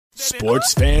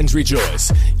Sports fans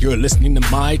rejoice. You're listening to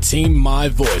My Team, My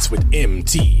Voice with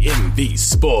MTMV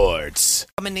Sports.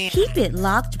 Keep it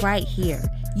locked right here.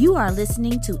 You are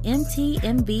listening to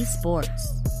MTMV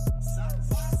Sports.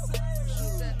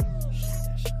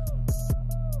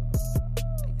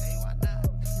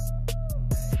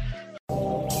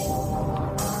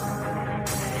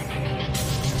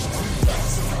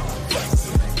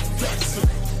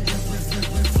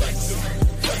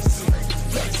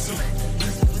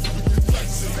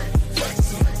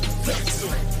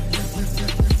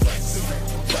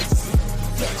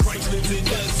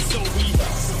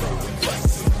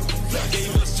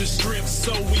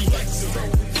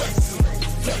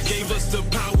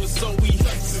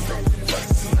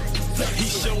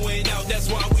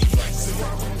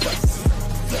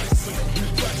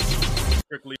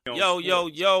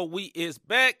 Yo, we is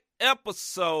back.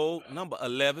 Episode number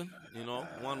 11, 1-1, you know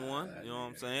what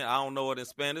I'm saying? I don't know it in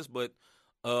Spanish, but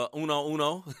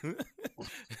uno.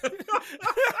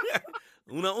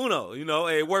 Uno,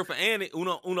 a word for Andy,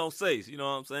 uno seis, you know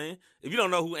what I'm saying? If you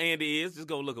don't know who Andy is, just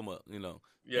go look him up,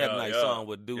 Yeah, that nice song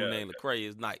with a dude named Lecrae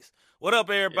is nice. What up,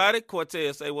 everybody? Yeah.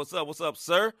 Cortez, say what's up,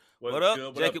 sir? What up,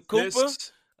 good? Jacob Cooper?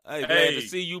 Hey, glad to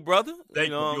see you, brother. Thank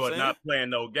you. You are not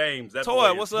playing no games. That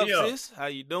Toy, what's up, sis? How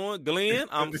you doing? Glenn,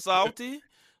 I'm salty,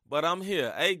 but I'm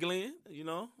here. Hey, Glenn,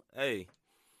 hey,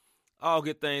 all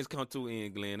good things come to an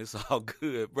end, Glenn. It's all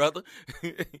good, brother.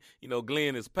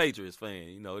 Glenn is a Patriots fan.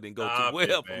 It didn't go too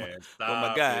well for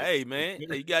my guy. Hey, man,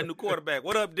 you got a new quarterback.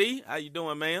 What up, D? How you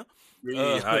doing, man?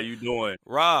 How you doing?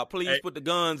 Rob, please put the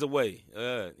guns away.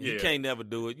 He can't never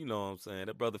do it. You know what I'm saying?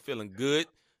 That brother feeling good.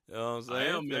 You know what I'm saying? I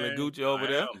am, feeling Gucci over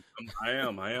there. I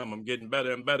am. I'm getting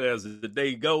better and better as the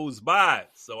day goes by.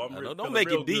 So I'm don't make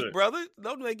it deep, brother.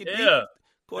 Don't make it deep.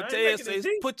 Cortez says,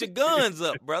 "Put your guns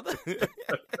up, brother."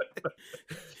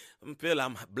 I'm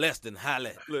blessed and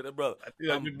highly, look, brother.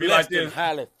 I'm blessed and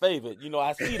highly favored.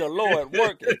 I see the Lord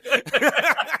working.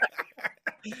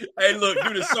 Hey, look,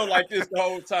 do the show like this the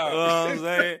whole time. You know what I'm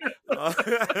saying?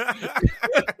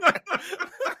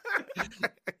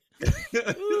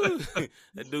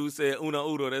 That dude said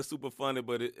uno, that's super funny,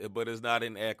 but it's not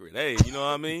inaccurate. Hey, you know what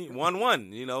I mean?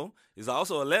 1-1, it's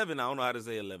also 11. I don't know how to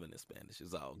say 11 in Spanish.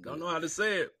 It's all good. Don't know how to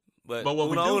say it. But what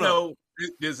we do know,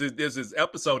 this is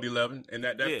episode 11, and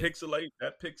that pixel,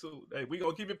 hey, we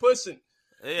gonna keep it pushing.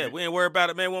 Yeah, we ain't worried about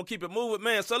it, man. We won't keep it moving,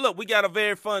 man. So, look, we got a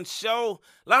very fun show.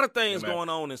 A lot of things going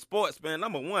on in sports, man.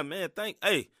 Number one, man,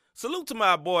 salute to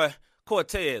my boy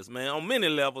Cortez, man, on many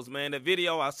levels, man. That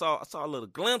video, I saw a little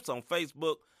glimpse on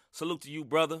Facebook. Salute to you,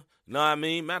 brother. You know what I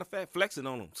mean? Matter of fact, flexing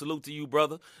on him. Salute to you,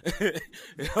 brother. You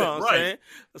know what I'm saying?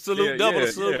 Salute, double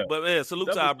salute. Yeah. But, man,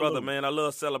 salute to our brother, man. I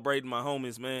love celebrating my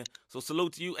homies, man. So,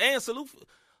 salute to you. And salute.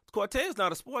 Cortez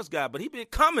not a sports guy, but he been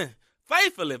coming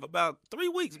faithfully for about 3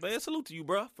 weeks, man. Salute to you,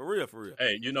 bro. For real.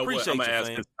 Hey, you know what? I'm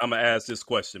gonna ask this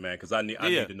question, man, because I need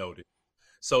to know this.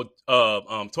 So,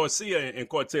 Torcia and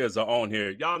Cortez are on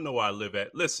here. Y'all know where I live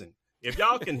at. Listen, if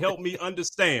y'all can help me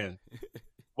understand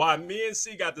why me and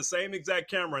C got the same exact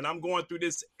camera and I'm going through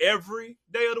this every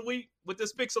day of the week with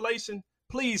this pixelation,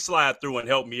 please slide through and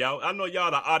help me out. I know y'all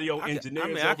the audio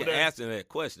engineers. I can answer that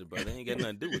question, brother. It ain't got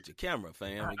nothing to do with your camera,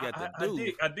 fam. You got to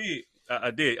do. I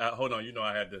did. Hold on.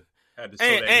 I had to.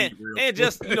 And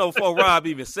just before Rob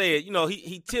even said,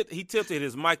 he tilted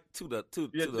his mic to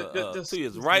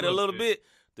his right a little bit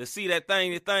to see that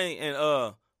thing.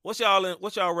 And what's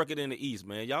y'all record in the East,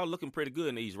 man? Y'all looking pretty good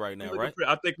in the East right now, right?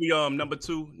 I think we number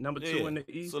two in the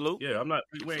East. Salute. Yeah,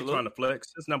 we ain't trying to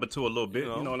flex. It's number 2 a little bit.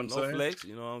 You know what I'm saying? Flex.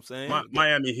 You know what I'm saying?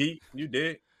 Miami Heat. You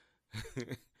did.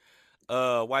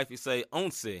 Wifey say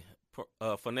once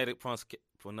phonetic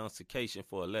pronunciation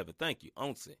for 11. Thank you,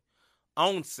 once.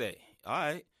 All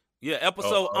right. Yeah,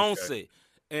 episode once.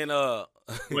 And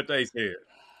what they said.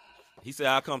 He said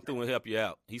I'll come through and help you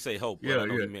out. He said hope, but I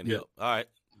know he meant help. All right.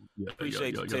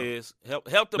 Appreciate you, Tez. Help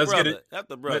the brother. Help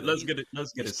the brother. Let's get it.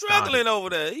 He's struggling over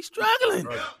there. He's struggling.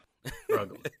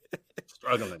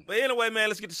 Struggling. But anyway, man,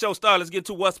 let's get the show started. Let's get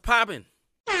to what's popping.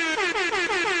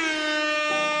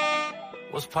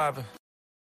 What's popping?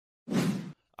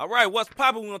 All right, what's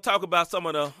popping? We're going to talk about some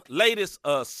of the latest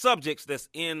subjects that's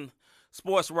in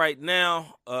sports right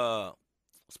now,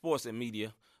 sports and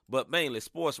media, but mainly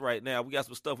sports right now. We got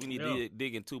some stuff we need to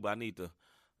dig into, but I need to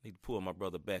pull my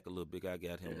brother back a little bit. I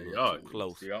got him a little too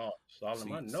close. See y'all what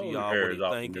he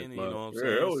thinking, you know what I'm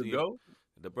saying? There we go.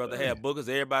 The brother had boogers.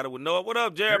 Everybody would know it. What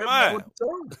up, Jeremiah?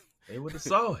 They would have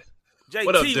saw it.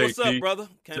 JT, what's up, brother?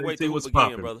 Can't wait till we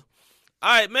begin, brother. All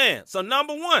right, man. So,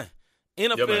 number one,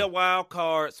 NFL wild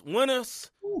cards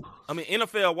winners.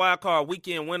 NFL wild card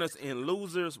weekend winners and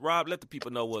losers. Rob, let the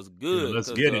people know what's good. Yeah,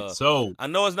 let's get it. So I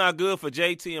know it's not good for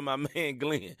JT and my man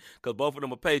Glenn because both of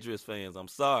them are Patriots fans. I'm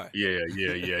sorry. Yeah.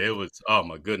 It was, oh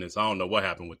my goodness. I don't know what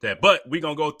happened with that, but we're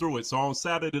going to go through it. So on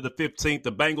Saturday the 15th,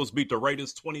 the Bengals beat the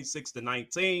Raiders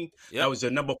 26-19. That was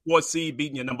your number 4 seed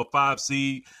beating your number 5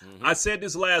 seed. Mm-hmm. I said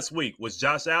this last week. Was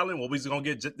Josh Allen, we was going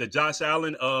to get the Josh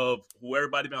Allen of who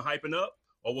everybody been hyping up,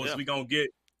 or was we going to get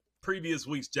previous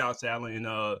week's Josh Allen?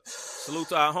 Salute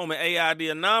to our homie AI the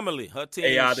Anomaly. Her team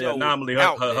the Anomaly.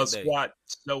 Her squad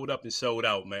showed up and showed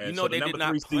out, man. You know, so they did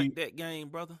not punt that game,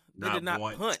 brother. They did not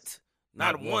punt.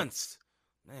 Not once.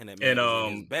 Man, that man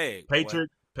was in his bag.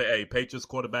 Patriots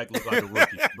quarterback looked like a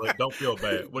rookie, but don't feel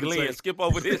bad. What Glenn, skip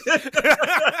over this.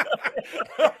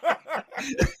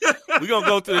 We're going to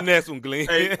go to the next one, Glenn.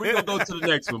 Hey, we're going to go to the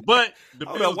next one. But the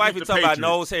Bills wifey talking about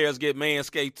nose hairs get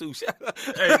manscaped too.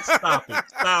 Hey, stop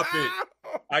it.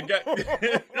 I got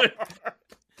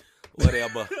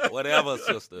whatever,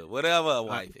 sister. Whatever,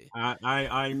 wifey.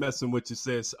 I ain't messing with you,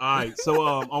 sis. All right, so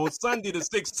on Sunday the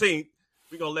 16th,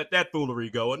 we're going to let that foolery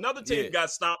go. Another team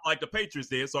got stopped like the Patriots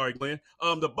did. Sorry, Glenn.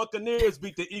 The Buccaneers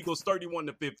beat the Eagles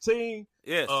 31-15.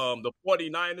 Yes. The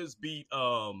 49ers beat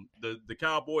the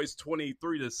Cowboys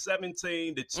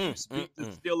 23-17. The Chiefs beat the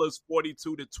Steelers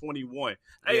 42-21.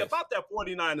 Hey, about that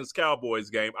 49ers Cowboys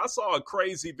game, I saw a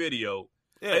crazy video.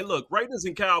 Yeah. Hey, look, Raiders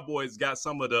and Cowboys got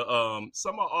some of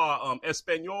our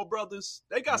Espanol brothers.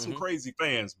 They got some crazy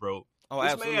fans, bro. Oh,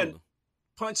 this absolutely. Man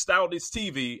punched out his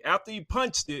TV. After he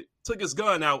punched it, took his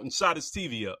gun out and shot his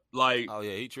TV up. Like, oh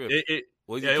yeah, he tripped.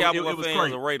 Was he a Cowboys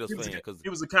fan or a Raiders fan? He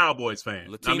was a Cowboys fan.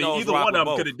 Latinos either one of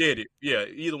them could have did it. Yeah,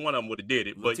 either one of them would have did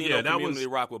it. But Latino community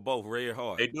rock with both very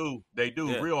hard. They do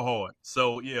real hard.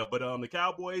 So yeah, but the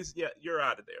Cowboys, you're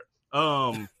out of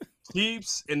there.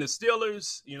 Chiefs and the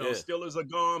Steelers, Steelers are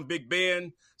gone. Big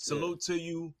Ben, salute to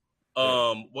you.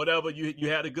 Whatever, you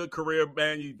had a good career,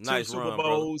 man. You nice 2 Super run,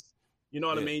 Bowls. Brother. You know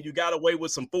what I mean? You got away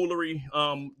with some foolery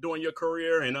during your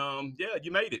career, and you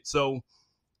made it. So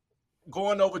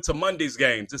going over to Monday's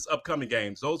games, this upcoming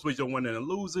games, those were your winners and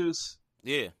losers.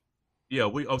 Yeah. Yeah,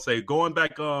 I'll say going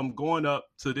up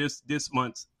to this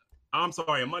month. I'm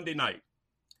sorry, on Monday night,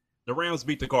 the Rams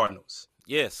beat the Cardinals.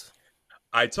 Yes.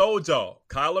 I told y'all,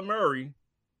 Kyler Murray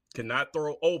cannot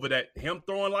throw over that. Him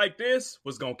throwing like this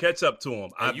was going to catch up to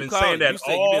him. I've been saying that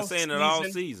all season long.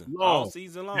 All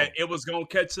season long. It was going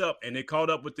to catch up, and it caught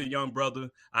up with the young brother.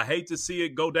 I hate to see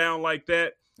it go down like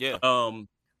that. Yeah. I'm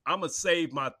going to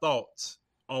save my thoughts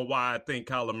on why I think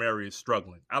Kyler Murray is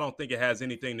struggling. I don't think it has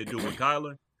anything to do with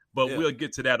Kyler, but we'll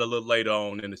get to that a little later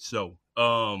on in the show.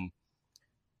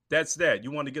 That's that.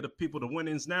 You want to get the people the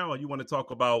winnings now, or you want to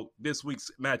talk about this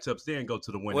week's matchups, then go to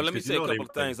the winnings? Well, let me say a couple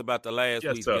of things about the last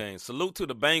week's game. Salute to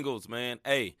the Bengals, man.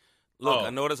 Hey, look, I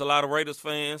know there's a lot of Raiders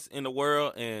fans in the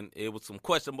world, and it was some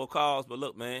questionable calls, but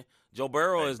look, man, Joe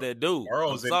Burrow is that dude.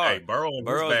 Burrow's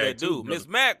that dude. Miss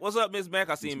Mac, what's up, Miss Mac?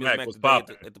 I seen Miss Mac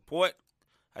today at the port.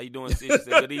 How you doing, sis? She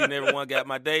said, good evening, everyone. Got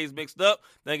my days mixed up,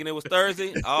 thinking it was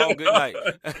Thursday. Oh, good night.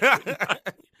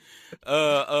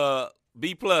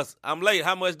 B+, I'm late.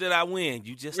 How much did I win?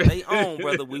 You just stay on,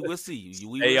 brother. We will see you.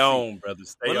 Stay on, brother.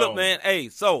 Stay on. But look, man. Hey,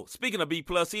 so speaking of B+,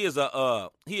 he is a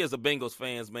Bengals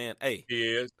fans, man. Hey, he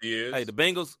is. Hey, the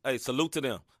Bengals. Hey, salute to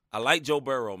them. I like Joe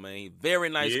Burrow, man. Very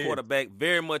nice quarterback.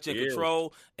 Very much in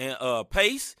control. And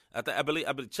Pace. I believe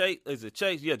Chase. Is it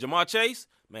Chase? Yeah, Jamar Chase.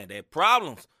 Man, they had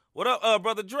problems. What up,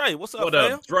 brother Dre? What's up, What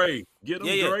up, Dre? Get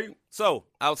him, Dre. So,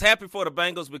 I was happy for the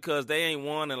Bengals because they ain't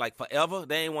won in like forever.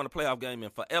 They ain't won a playoff game in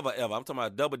forever, ever. I'm talking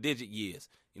about double-digit years.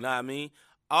 You know what I mean?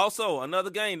 Also, another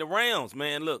game, the Rams,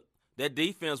 man, look, that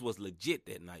defense was legit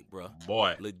that night, bro.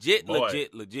 Boy. Legit.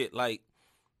 Like,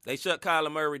 they shut Kyler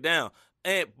Murray down.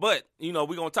 But, we're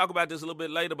going to talk about this a little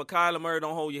bit later, but Kyler Murray,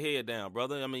 don't hold your head down,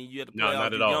 brother. I mean, you at the playoffs,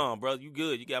 not at you're all. young, brother. You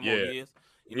good. You got more years.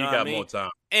 You know what I mean? More time.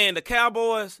 And the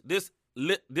Cowboys, this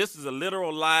is a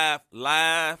literal live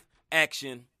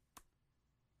action.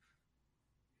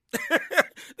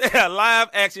 They had live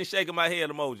action shaking my head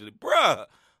emoji. Bruh,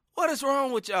 what is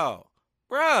wrong with y'all?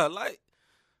 Bruh, like.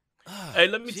 Hey,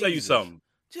 let me tell you something.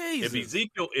 Jesus.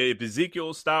 If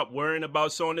Ezekiel stopped worrying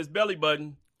about showing his belly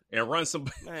button and run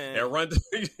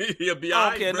he'll be all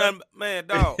right, bro. Man,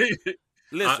 dog.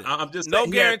 Listen, I'm just no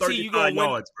saying guarantee you're going to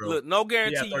win. Bro. Look, no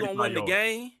guarantee you're going to win the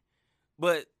game,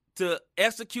 but to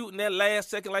execute in that last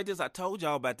second like this, I told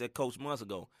y'all about that coach months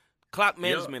ago. Clock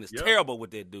management is terrible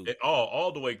with that dude.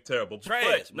 All the way terrible. Trash,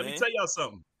 but man. Let me tell y'all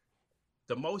something.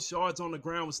 The most yards on the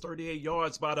ground was 38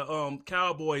 yards by the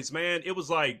Cowboys, man. It was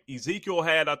like Ezekiel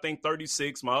had, I think,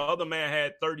 36. My other man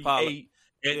had 38.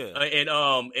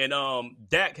 And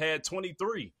Dak had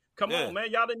 23. Come on,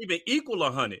 man. Y'all didn't even equal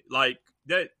 100. Like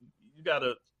that, you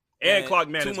gotta clock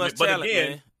management. Too much but talent, again,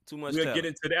 man. Too much we'll talent. get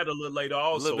into that a little later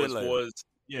also. Just a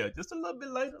little bit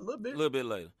later. A little bit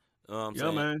later.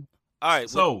 Yeah, man. All right.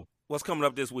 So what's coming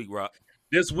up this week, Rock?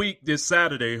 This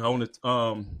Saturday,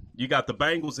 you got the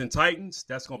Bengals and Titans.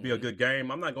 That's gonna be a good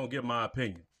game. I'm not gonna give my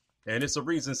opinion. And it's a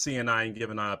reason C and I ain't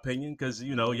giving our opinion because,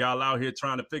 y'all out here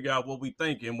trying to figure out what we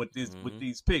thinking with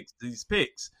these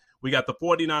picks. We got the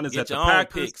 49ers at the Packers. Get your own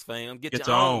picks, fam. Get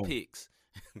your own picks.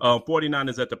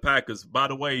 49ers at the Packers. By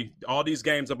the way, all these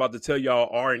games I'm about to tell y'all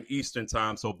are in Eastern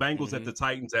time. So Bengals at the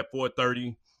Titans at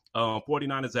 4:30.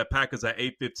 49ers at Packers at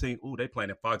 8:15. Ooh, they playing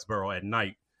in Foxborough at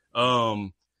night.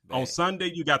 On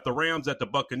Sunday, you got the Rams at the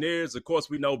Buccaneers. Of course,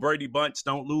 we know Brady Bunch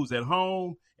don't lose at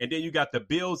home. And then you got the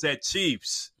Bills at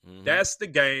Chiefs. That's the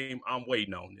game I'm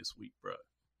waiting on this week, bro.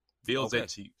 Bills at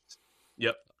Chiefs.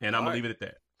 Yep. And I'm going to leave it at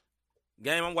that.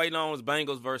 Game I'm waiting on is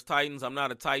Bengals versus Titans. I'm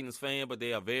not a Titans fan, but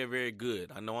they are very, very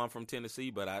good. I know I'm from Tennessee,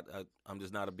 but I'm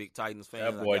just not a big Titans fan.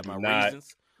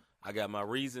 I got my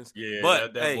reasons. Yeah,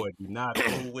 but that boy do not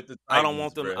fool with the Titans. I don't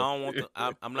want them. Bro. I don't want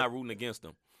them. I'm not rooting against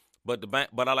them. But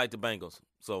I like the Bengals,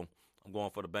 so I'm going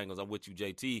for the Bengals. I'm with you,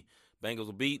 JT. Bengals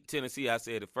will beat Tennessee. I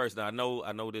said it first. Now I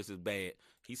know this is bad.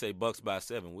 He say Bucks by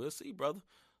 7. We'll see, brother.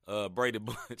 Brady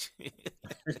Bunch.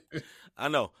 I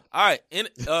know. All right.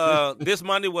 This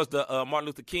Monday was the Martin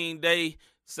Luther King Day,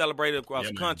 celebrated across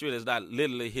the country. It's not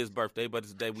literally his birthday, but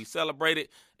it's the day we celebrated,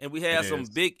 and we had some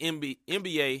big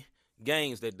NBA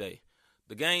games that day.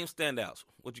 The game standouts.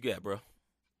 What you got, bro?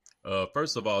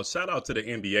 First of all, shout out to the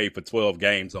NBA for 12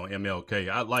 games on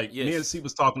MLK. Me and C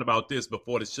was talking about this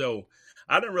before the show.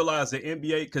 I didn't realize the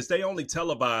NBA, because they only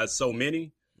televise so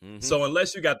many. So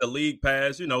unless you got the league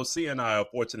pass, C and I are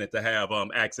fortunate to have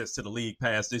access to the league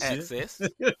pass this year.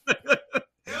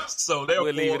 So therefore,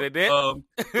 we'll leave it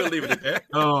at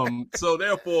that. So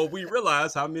therefore, we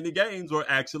realized how many games were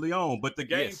actually on. But the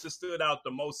games that stood out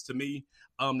the most to me,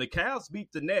 the Cavs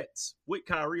beat the Nets with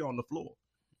Kyrie on the floor.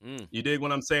 You dig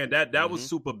what I'm saying? That was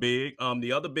super big.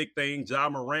 The other big thing, Ja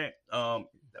Morant,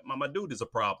 my dude is a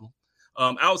problem.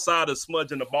 Outside of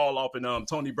smudging the ball off in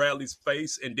Tony Bradley's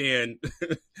face, and then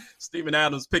Steven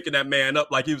Adams picking that man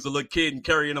up like he was a little kid and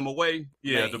carrying him away.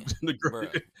 Yeah,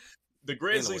 the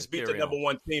Grizzlies beat the number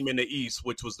one team in the East,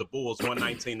 which was the Bulls,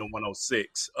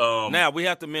 119-106. Now we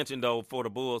have to mention though, for the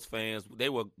Bulls fans, they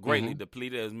were greatly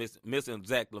depleted. They was missing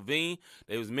Zach LaVine.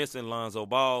 They was missing Lonzo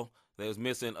Ball. They was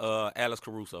missing Alex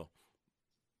Caruso.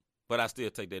 But I still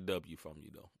take that W from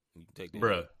you though. You can take that.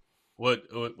 Bruh, what?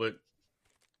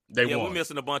 They won. We're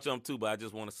missing a bunch of them too, but I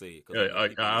just want to say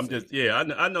it.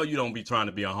 I know you don't be trying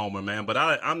to be a homer, man, but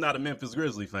I'm not a Memphis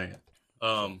Grizzly fan.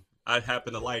 I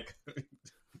happen to like.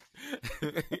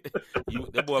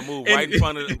 That boy moved right in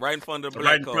front of the black card.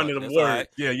 Right in front of the word. Right.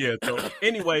 Yeah. So,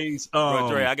 anyways,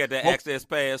 Dre, I got that access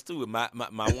pass too. My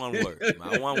one word.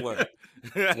 My one word.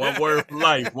 One word for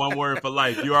life. One word for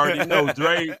life. You already know,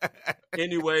 Dre.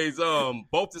 Anyways,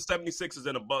 both the 76ers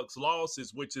and the Bucks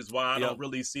losses, which is why I don't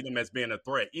really see them as being a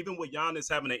threat. Even with Giannis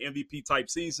having an MVP type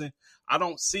season, I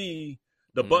don't see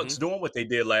the Bucks doing what they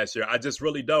did last year. I just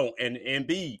really don't. And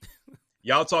Embiid,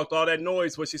 y'all talked all that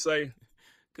noise. What she say?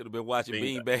 Could have been watching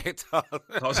Beanbag Talk.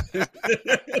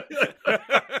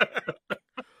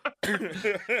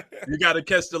 You got to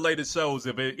catch the latest shows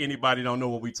if anybody don't know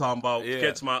what we talking about.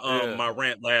 Catch my my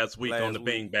rant last week on the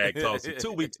Beanbag Talk. So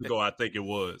 2 weeks ago, I think it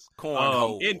was.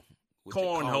 Cornhole.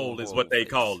 Cornhole is what they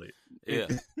call it. Yeah.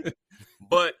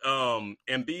 But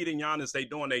Embiid and Giannis, they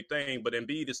doing their thing. But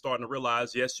Embiid is starting to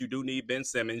realize, yes, you do need Ben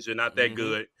Simmons. You're not that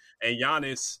good. And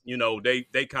Giannis,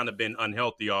 they kind of been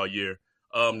unhealthy all year.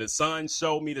 The Suns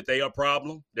showed me that they are a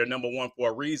problem. They're number one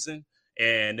for a reason.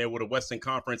 And they were the Western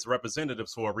Conference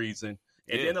representatives for a reason.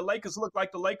 And then the Lakers look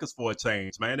like the Lakers for a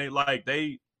change, man. They look like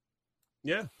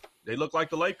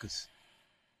the Lakers.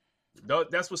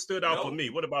 That's what stood out for me.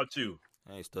 What about you?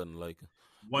 I ain't studying the Lakers.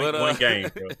 One game,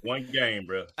 bro. One game,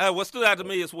 bro. What stood out to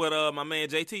me is what my man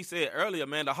JT said earlier,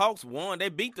 man. The Hawks won. They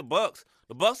beat the Bucks.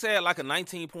 The Bucks had like a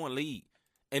 19-point lead.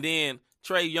 And then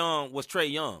Trae Young was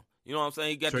Trae Young. You know what I'm saying?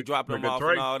 He got to drop them off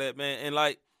and all that, man.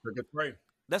 And,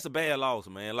 that's a bad loss,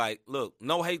 man. Like, look,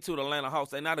 no hate to the Atlanta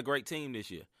Hawks. They're not a great team this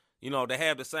year. They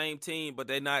have the same team, but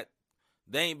they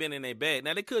ain't been in their bag.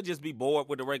 Now, they could just be bored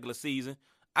with the regular season.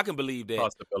 I can believe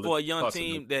that for a young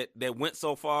team that went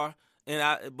so far.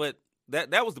 But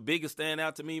that was the biggest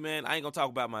standout to me, man. I ain't going to talk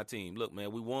about my team. Look,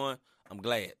 man, we won. I'm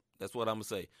glad. That's what I'm going to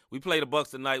say. We play the Bucks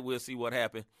tonight. We'll see what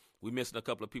happens. We're missing a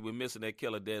couple of people. We're missing that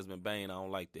killer Desmond Bain. I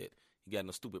don't like that. He got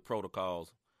no stupid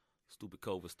protocols, stupid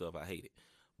COVID stuff. I hate it.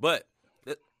 But,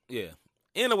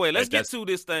 Anyway, let's get to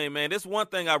this thing, man. This one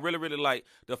thing I really, really like.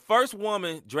 The first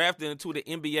woman drafted into the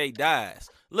NBA dies.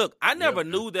 Look, I never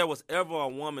knew there was ever a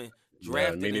woman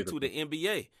drafted into the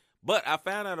NBA. But I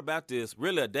found out about this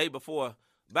really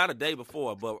about a day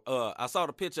before. But I saw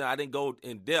the picture. I didn't go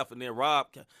in depth. And then Rob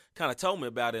kind of told me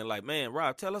about it. And like, man,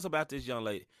 Rob, tell us about this young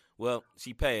lady. Well,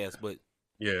 she passed, but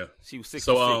she was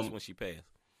 66 when she passed.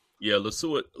 Yeah,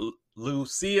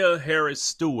 Lucia Harris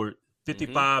Stewart,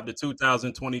 55 to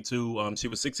 2022. She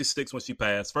was 66 when she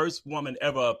passed. First woman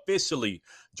ever officially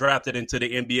drafted into the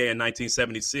NBA in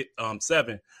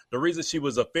 1977. The reason she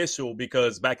was official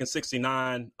because back in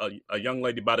 69, a young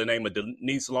lady by the name of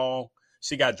Denise Long,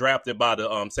 she got drafted by the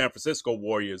San Francisco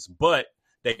Warriors, but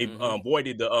they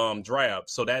voided the draft.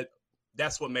 So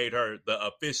that's what made her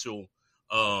the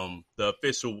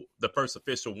first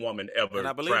official woman ever. And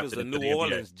I believe it was the New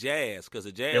Orleans Jazz because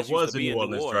the Jazz was the New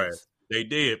Orleans draft. They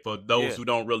did, for those who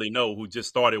don't really know, who just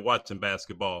started watching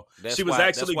basketball. That's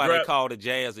why they call the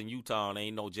Jazz in Utah and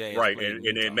ain't no Jazz. Right, and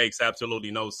it makes absolutely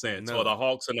no sense. No. Or the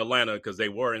Hawks in Atlanta because they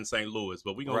were in St. Louis,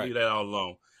 but we're going to leave that all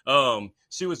alone.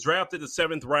 She was drafted the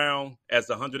 7th round as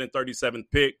the 137th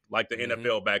pick, like the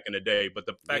NFL back in the day. But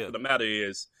the fact of the matter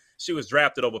is she was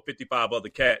drafted over 55 other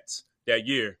cats that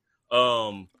year.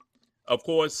 Of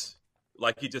course,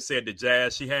 like he just said, the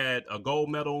Jazz, she had a gold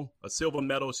medal, a silver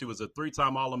medal. She was a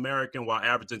 3-time All-American while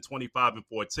averaging 25 and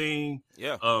 14.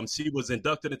 Yeah. She was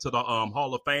inducted into the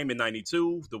Hall of Fame in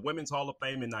 92, the Women's Hall of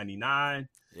Fame in 99.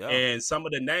 Yeah. And some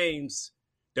of the names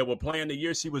that were playing the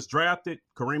year she was drafted,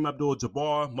 Kareem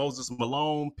Abdul-Jabbar, Moses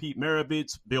Malone, Pete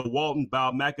Maravich, Bill Walton,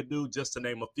 Bob McAdoo, just to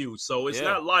name a few. So it's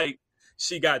not like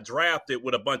she got drafted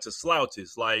with a bunch of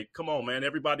slouches. Like, come on, man,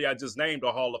 everybody I just named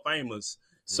are Hall of Famers.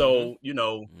 So,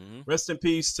 rest in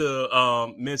peace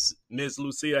to Miss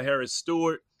Lucia Harris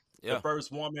Stewart, the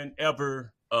first woman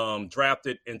ever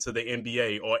drafted into the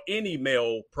NBA or any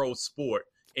male pro sport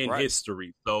in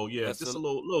history. So, just a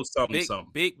little something.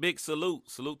 Big salute.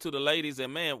 Salute to the ladies.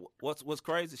 And, man, what's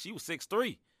crazy, she was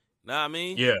 6'3". Know what I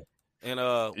mean? Yeah. And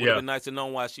would have been nice to know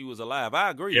why she was alive.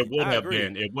 I agree. It would have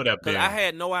been. Because I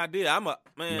had no idea. I'm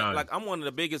one of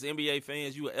the biggest NBA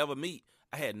fans you will ever meet.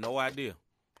 I had no idea.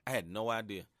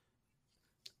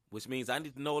 Which means I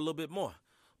need to know a little bit more.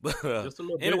 But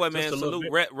anyway, man, salute.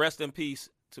 Rest in peace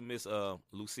to Miss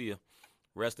Lucia.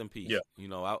 Rest in peace. Yeah.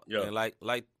 And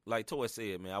like Toy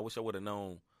said, man, I wish I would have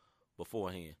known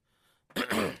beforehand.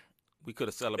 We could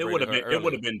have celebrated her earlier. It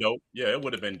would have been dope. Yeah, it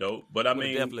would have been dope. But I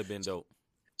mean, definitely been dope.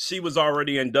 She was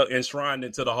already enshrined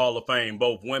into the Hall of Fame,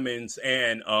 both women's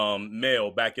and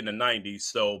male, back in the 90s.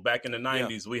 So back in the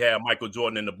 90s, we had Michael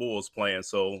Jordan and the Bulls playing.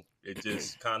 So it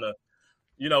just kind of,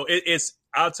 it's.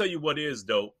 I'll tell you what is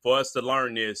dope for us to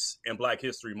learn this in Black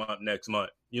History Month next month.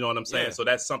 You know what I'm saying? Yeah. So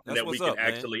that's something that we can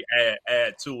actually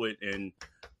add to it, and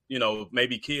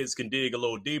maybe kids can dig a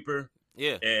little deeper.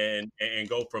 Yeah, and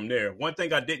go from there. One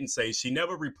thing I didn't say, she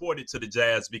never reported to the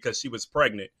Jazz because she was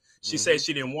pregnant. She said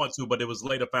she didn't want to, but it was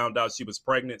later found out she was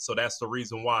pregnant. So that's the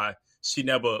reason why she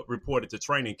never reported to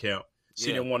training camp. She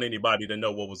didn't want anybody to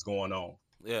know what was going on.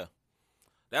 Yeah,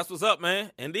 that's what's up,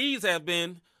 man. And these have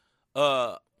been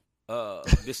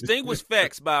distinguished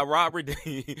facts by Rob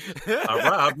Redeem.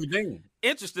 Rob Redeem.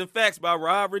 Interesting facts by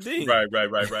Rob Redeem. Right.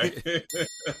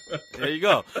 There you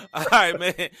go. All right,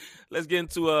 man. Let's get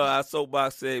into our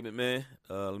soapbox segment, man.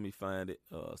 Let me find it.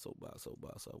 Soapbox.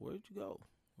 Where'd you go?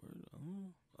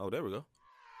 Oh, there we go.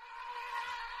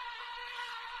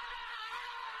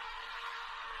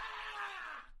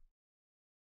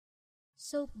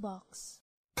 Soapbox.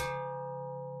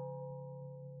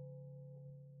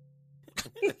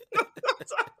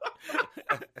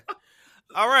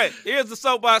 All right, here's the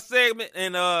soapbox segment,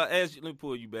 and let me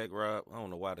pull you back, Rob. I don't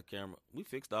know why the camera. We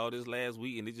fixed all this last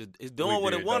week, and it's doing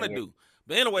what it want to do.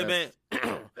 But anyway, man,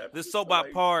 this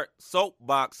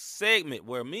soapbox segment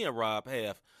where me and Rob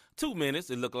have 2 minutes.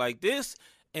 It look like this,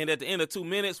 and at the end of 2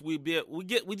 minutes, we get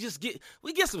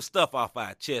some stuff off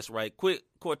our chest right quick.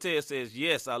 Cortez says,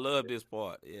 "Yes, I love this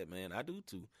part." Yeah, man, I do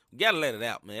too. You gotta let it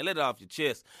out, man. Let it off your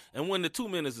chest. And when the 2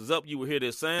 minutes is up, you will hear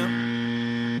this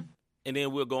sound. And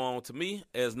then we'll go on to me.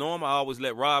 As normal, I always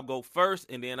let Rob go first,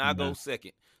 and then I go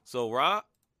second. So, Rob,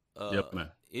 yep,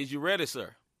 man. Is you ready,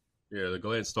 sir? Yeah, go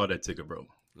ahead and start that ticker, bro.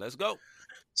 Let's go.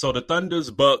 So the Thunders,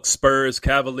 Bucks, Spurs,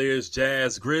 Cavaliers,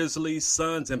 Jazz, Grizzlies,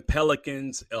 Suns, and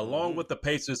Pelicans, along with the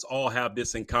Pacers, all have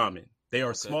this in common. They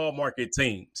are small market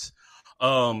teams.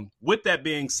 With that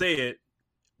being said,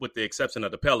 with the exception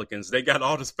of the Pelicans, they got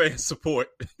all this fan support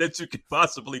that you could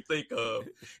possibly think of.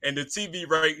 And the TV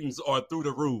ratings are through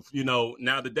the roof.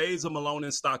 Now the days of Malone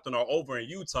and Stockton are over in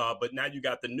Utah, but now you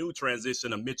got the new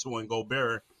transition of Mitchell and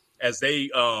Gobert as they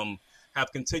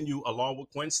have continued, along with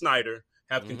Quinn Snyder,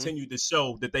 have continued to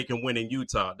show that they can win in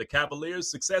Utah. The Cavaliers'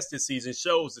 success this season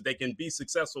shows that they can be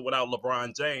successful without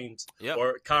LeBron James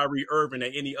or Kyrie Irving or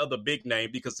any other big name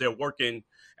because they're working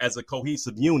as a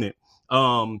cohesive unit.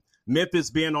 Memphis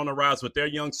being on the rise with their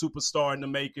young superstar in the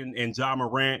making and Ja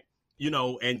Morant,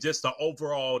 and just the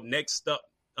overall next up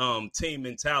team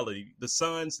mentality. The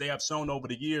Suns, they have shown over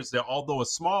the years that although a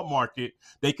small market,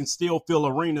 they can still fill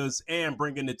arenas and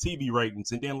bring in the TV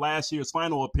ratings. And then last year's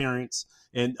final appearance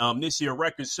and this year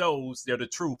record shows they're the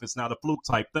truth. It's not a fluke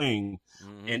type thing.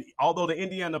 And although the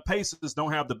Indiana Pacers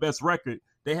don't have the best record,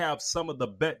 they have some of the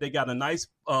best. They got a nice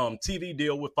TV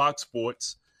deal with Fox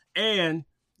Sports, and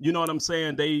you know what I'm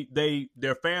saying?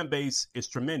 Their fan base is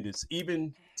tremendous.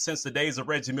 Even since the days of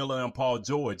Reggie Miller and Paul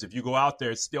George, if you go out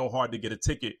there, it's still hard to get a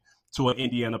ticket to an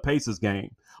Indiana Pacers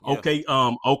game. Yeah.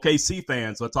 OKC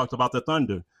fans, I talked about the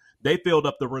Thunder. They filled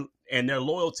up and their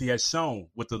loyalty has shown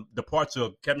with the departure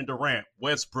of Kevin Durant,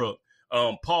 Westbrook,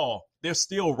 Paul. They're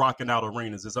still rocking out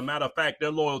arenas. As a matter of fact, their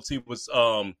loyalty was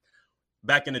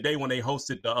back in the day when they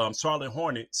hosted the Charlotte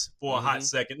Hornets for a hot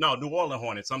second. No, New Orleans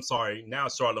Hornets. I'm sorry. Now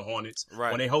Charlotte Hornets. Right.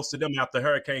 When they hosted them after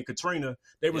Hurricane Katrina,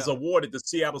 they was awarded the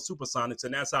Seattle Supersonics,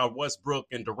 and that's how Westbrook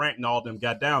and Durant and all them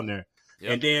got down there.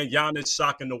 Yep. And then Giannis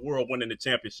shocking the world, winning the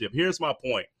championship. Here's my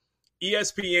point.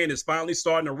 ESPN is finally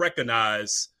starting to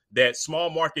recognize that small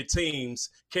market teams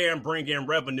can bring in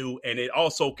revenue, and it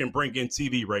also can bring in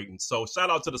TV ratings. So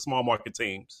shout out to the small market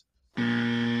teams.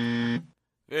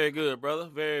 Very good, brother.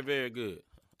 Very, very good.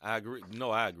 I agree.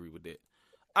 No, I agree with that.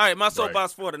 All right, my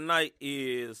soapbox for tonight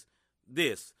is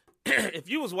this. If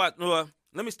you was watching,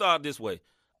 let me start this way.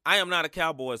 I am not a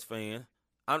Cowboys fan.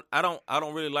 I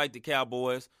don't really like the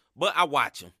Cowboys, but I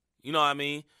watch them. You know what I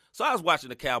mean? So I was watching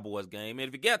the Cowboys game, and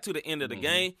if it got to the end of the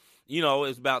game,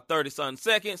 it's about 30-something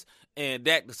seconds, and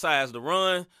Dak decides to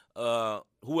run.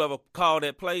 Whoever called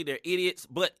that play, they're idiots.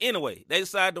 But anyway, they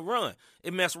decide to run.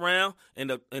 It mess around, and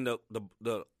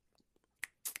the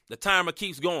timer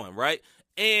keeps going, right?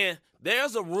 And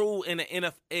there's a rule in the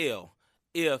NFL.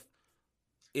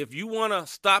 If you want to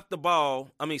stop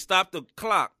the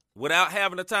clock without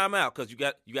having a timeout, because you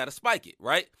got to spike it,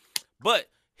 right? But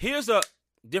here's a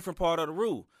different part of the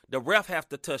rule. The ref have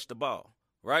to touch the ball,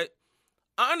 right?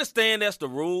 I understand that's the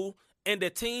rule, and the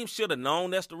team should have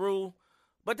known that's the rule,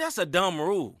 but that's a dumb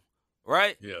rule,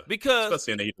 right? Yeah, because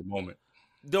especially in the heat of the moment.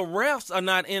 The refs are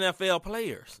not NFL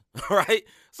players, right?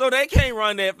 So they can't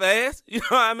run that fast. You know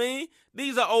what I mean?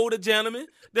 These are older gentlemen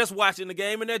that's watching the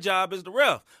game, and their job is the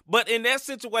ref. But in that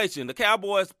situation, the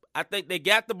Cowboys, I think they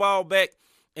got the ball back,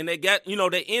 and they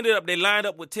lined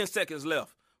up with 10 seconds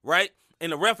left, right?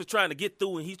 And the ref is trying to get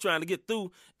through, and he's trying to get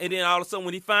through. And then all of a sudden,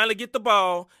 when he finally get the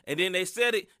ball, and then they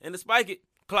set it and they spike it,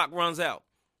 clock runs out.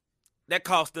 That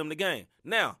cost them the game.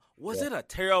 Now, was it a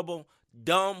terrible,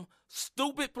 dumb,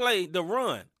 stupid play to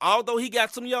run, although he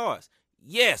got some yards?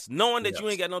 Yes, knowing that you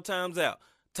ain't got no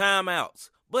timeouts.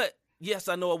 But, yes,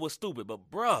 I know it was stupid. But,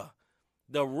 bruh,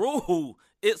 the rule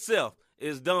itself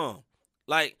is dumb.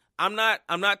 Like, I'm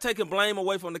not taking blame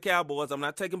away from the Cowboys. I'm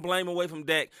not taking blame away from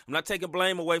Dak. I'm not taking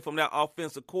blame away from that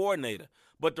offensive coordinator.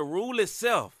 But the rule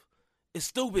itself is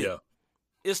stupid. Yeah.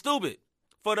 It's stupid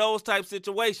for those type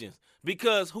situations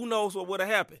because who knows what would have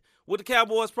happened. Would the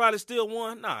Cowboys probably still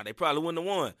won? Nah, they probably wouldn't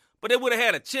have won. But they would have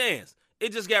had a chance.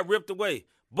 It just got ripped away.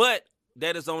 But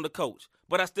that is on the coach.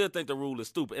 But I still think the rule is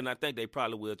stupid, and I think they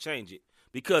probably will change it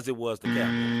because it was the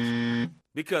Cowboys.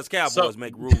 Because Cowboys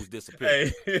make rules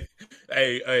disappear.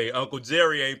 Hey, Uncle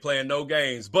Jerry ain't playing no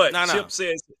games. But Chip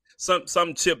says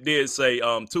some Chip did say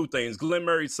two things. Glenn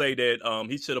Murray say that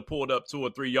he should have pulled up 2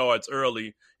 or 3 yards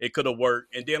early. It could have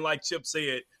worked. And then like Chip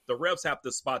said, the refs have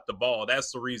to spot the ball.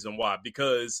 That's the reason why.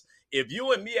 Because if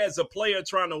you and me as a player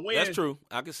trying to win, that's true.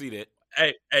 I can see that.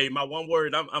 Hey, my one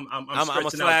word. I'm gonna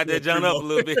slide that jump up a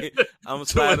little bit. I'm gonna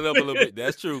slide it up a little bit.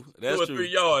 That's true. That's 2 or 3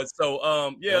 yards. So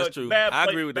that's true. I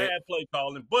agree with that. Bad play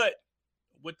calling, but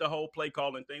with the whole play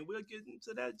calling thing, we'll get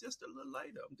into that just a little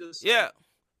later.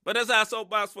 But that's our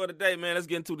soapbox for today, man. Let's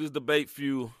get into this debate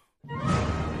fuel.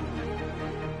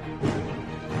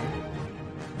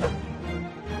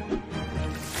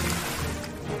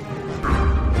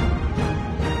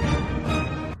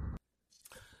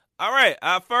 All right,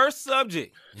 our first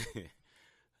subject,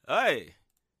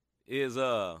 is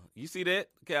you see that?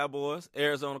 Cowboys,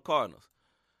 Arizona Cardinals.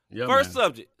 Yeah, first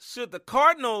subject, should the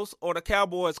Cardinals or the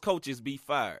Cowboys coaches be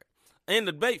fired? In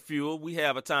the debate fuel, we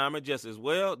have a timer just as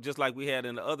well, just like we had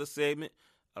in the other segment.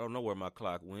 I don't know where my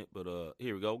clock went, but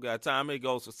here we go. We got a timer. It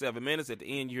goes for 7 minutes. At the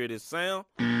end, you hear this sound,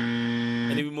 and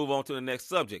then we move on to the next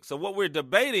subject. So what we're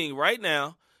debating right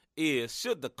now is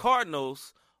should the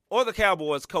Cardinals or the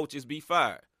Cowboys coaches be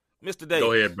fired? Mr. Davis.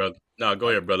 Go ahead, brother. No, go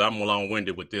ahead, brother. I'm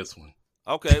long-winded with this one.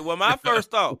 Okay, well, my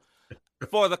first thought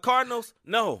for the Cardinals,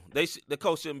 no, the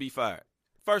coach shouldn't be fired.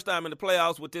 First time in the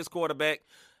playoffs with this quarterback.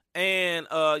 And,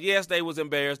 yes, they was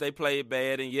embarrassed. They played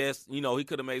bad. And, yes, he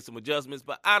could have made some adjustments.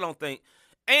 But I don't think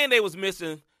 – and they was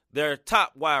missing their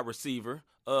top wide receiver,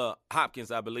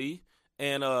 Hopkins, I believe.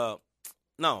 And,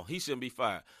 no, he shouldn't be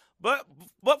fired. But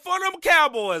for them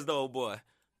Cowboys, though, boy,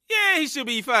 yeah, he should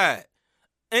be fired.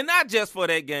 And not just for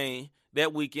that game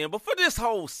that weekend, but for this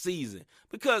whole season.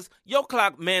 Because your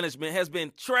clock management has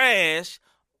been trash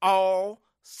all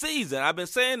season. I've been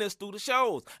saying this through the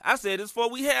shows. I said this before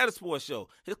we had a sports show.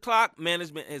 His clock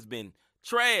management has been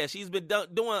trash. He's been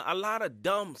doing a lot of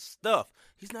dumb stuff.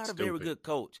 He's not a very good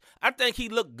coach. I think he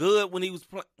looked good when he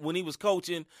was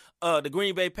coaching the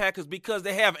Green Bay Packers because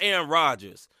they have Aaron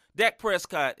Rodgers. Dak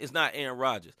Prescott is not Aaron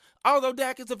Rodgers. Although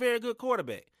Dak is a very good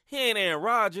quarterback. He ain't Aaron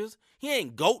Rodgers. He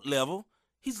ain't GOAT level.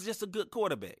 He's just a good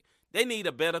quarterback. They need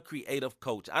a better creative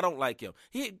coach. I don't like him.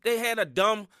 They had a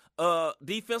dumb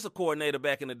defensive coordinator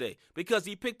back in the day because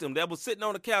he picked him. That was sitting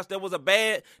on the couch. That was a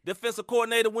bad defensive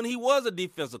coordinator when he was a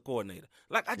defensive coordinator.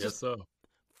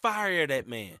 Fire that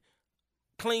man.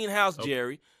 Clean house,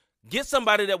 Jerry. Get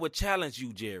somebody that would challenge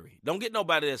you, Jerry. Don't get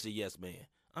nobody that's a yes man.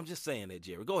 I'm just saying that,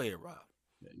 Jerry. Go ahead, Rob.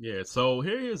 Yeah, so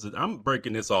here is it. I'm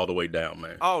breaking this all the way down,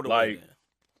 man. All the way down.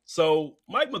 So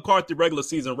Mike McCarthy regular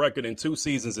season record in 2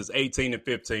 seasons is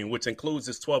 18-15, which includes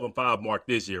his 12-5 mark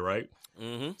this year, right?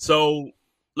 Mm-hmm. So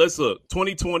let's look.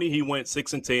 2020 he went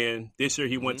 6-10. This year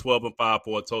he went 12-5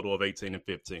 for a total of 18-15.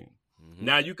 Mm-hmm.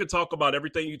 Now you could talk about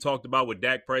everything you talked about with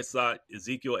Dak Prescott,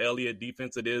 Ezekiel Elliott,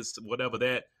 defense it is, whatever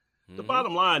that. Mm-hmm. The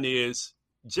bottom line is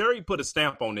Jerry put a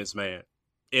stamp on this man,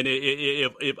 and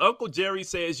if Uncle Jerry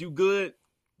says you good,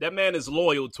 that man is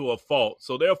loyal to a fault.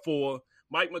 So therefore,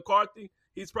 Mike McCarthy.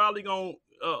 He's probably gonna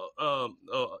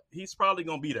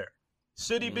be there.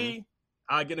 Should he be?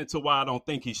 I'll get into why I don't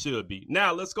think he should be.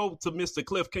 Now let's go to Mr.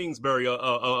 Cliff Kingsbury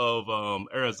of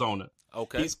Arizona.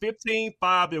 Okay, he's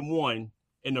 15-5-1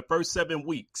 in the first 7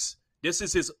 weeks. This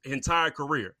is his entire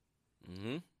career.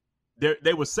 Mm-hmm.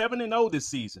 They were 7-0 this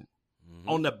season. Mm-hmm.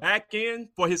 On the back end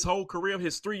for his whole career,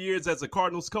 his 3 years as a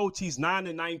Cardinals coach, he's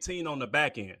 9-19 on the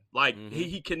back end. Like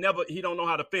he can never. He don't know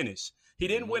how to finish. He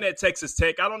didn't win at Texas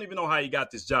Tech. I don't even know how he got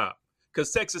this job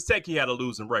because Texas Tech he had a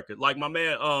losing record. Like my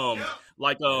man,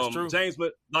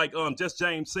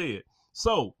 James said.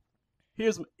 So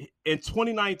here's in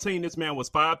 2019, this man was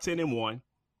 5-10-1.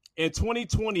 In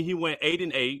 2020, he went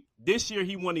 8-8. This year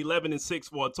he won 11-6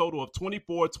 for a total of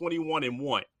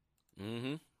 24-21-1.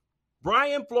 Mm-hmm.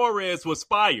 Brian Flores was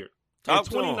fired. In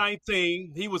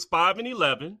 2019, he was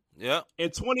 5-11. Yeah. In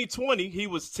 2020, he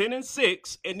was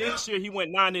 10-6, and this year he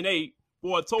went 9-8.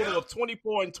 For a total of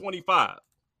 24-25.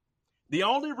 The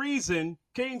only reason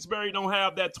Kingsbury don't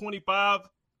have that 25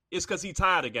 is because he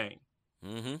tied a game.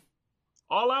 Mm-hmm.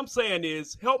 All I'm saying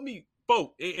is help me,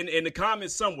 folk, in the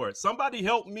comments somewhere. Somebody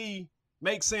help me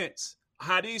make sense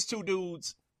how these two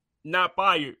dudes not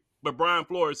fired, but Brian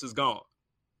Flores is gone.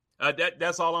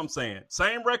 That's all I'm saying.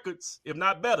 Same records, if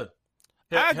not better.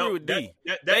 I agree with D.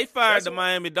 They fired the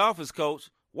Miami Dolphins coach.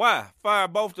 Why? Fire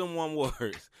both them one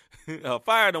words.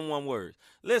 Fire them one word.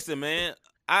 Listen, man,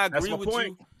 I agree with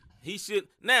you. He should.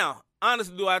 Now,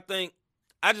 honestly,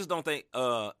 I just don't think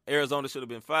Arizona should have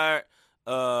been fired.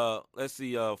 Let's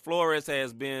see. Flores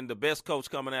has been the best coach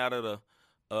coming out of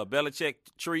the Belichick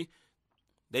tree.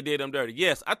 They did him dirty.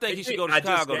 Yes, I think he should go to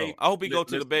Chicago, though. I hope he go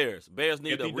to the Bears. Bears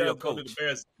need a real coach. The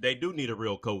Bears, they do need a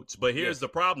real coach. But here's the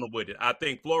problem with it. I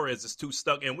think Flores is too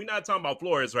stuck. And we're not talking about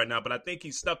Flores right now, but I think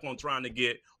he's stuck on trying to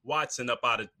get Watson up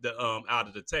out of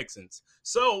the Texans.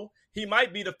 So he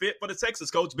might be the fit for the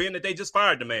Texans coach, being that they just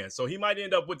fired the man. So he might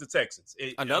end up with the Texans.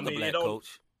 Another black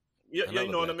coach. You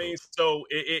know what I mean? Coach. So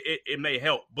it may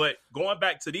help. But going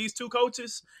back to these two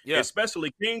coaches,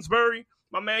 especially Kingsbury,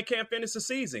 my man can't finish the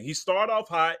season. He started off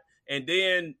hot, and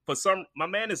then my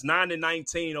man is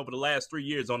 9-19 over the last 3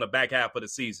 years on the back half of the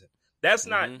season. That's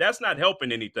not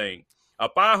helping anything. A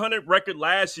 500 record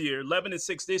last year,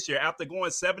 11-6 this year, after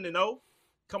going 7-0.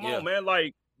 Come on, man!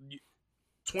 Like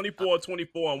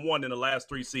 24-24-1 in the last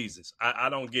 3 seasons. I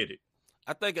don't get it.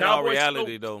 I think in all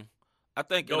reality, though, the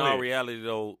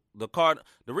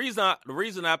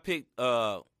reason I picked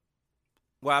I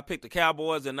picked the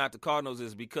Cowboys and not the Cardinals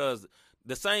is because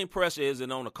the same pressure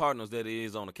isn't on the Cardinals that it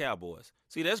is on the Cowboys.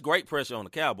 See, there's great pressure on the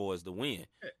Cowboys to win.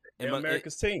 They're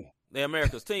America's team. They're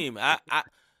America's team.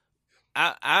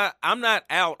 I'm not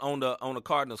out on the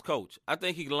Cardinals coach. I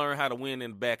think he can learn how to win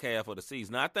in the back half of the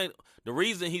season. Now, I think the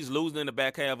reason he's losing in the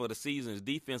back half of the season is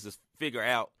defenses figure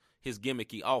out his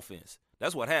gimmicky offense.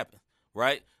 That's what happened.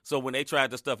 right? So when they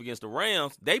tried the stuff against the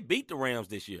Rams, they beat the Rams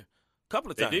this year a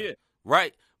couple of times. They did.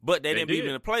 Right? But they didn't beat them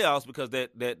in the playoffs because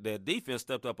that defense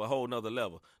stepped up a whole nother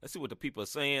level. Let's see what the people are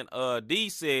saying. D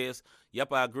says,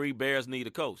 yep, I agree, Bears need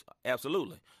a coach.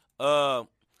 Absolutely.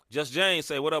 Just James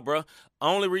say, what up, bro?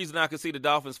 Only reason I could see the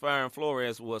Dolphins firing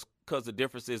Flores was because the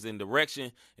differences in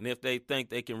direction and if they think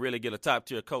they can really get a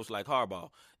top-tier coach like Harbaugh.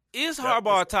 Is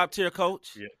Harbaugh a top-tier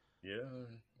coach? Yeah.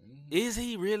 Is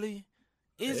he really?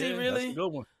 Is he really? That's a good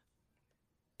one.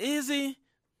 Is he?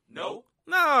 No.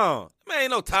 No. Man,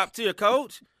 ain't no top-tier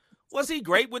coach. Was he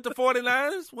great with the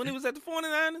 49ers when he was at the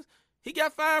 49ers? He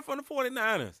got fired from the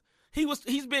 49ers.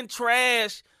 He's been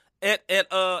trash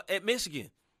at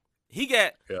Michigan. He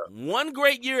got one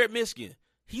great year at Michigan.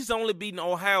 He's only beaten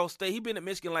Ohio State. He's been at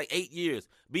Michigan like 8 years.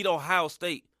 Beat Ohio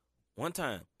State one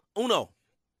time. Uno.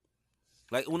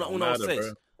 Like uno six.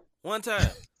 Bro. One time.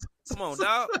 Come on,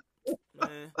 dog.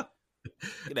 Man.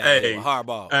 Get out here with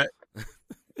Harbaugh.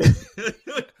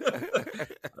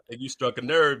 You struck a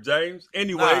nerve, James.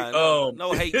 Anyway,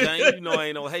 no hate, James. You know I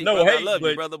ain't no hate. No brother. hate, I love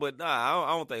you, brother, but nah, I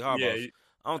don't think Harbaugh. Yeah,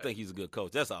 I don't think he's a good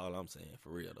coach. That's all I'm saying, for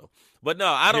real though. But no,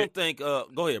 I don't think.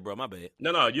 Go ahead, bro. My bad.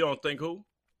 No, you don't think who?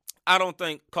 I don't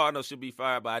think Cardinals should be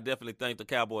fired, but I definitely think the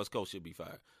Cowboys coach should be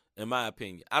fired. In my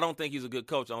opinion, I don't think he's a good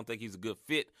coach. I don't think he's a good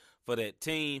fit for that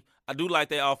team. I do like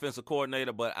their offensive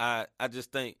coordinator, but I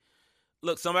just think.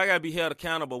 Look, somebody got to be held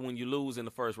accountable when you lose in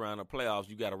the first round of playoffs.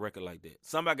 You got a record like that.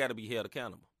 Somebody got to be held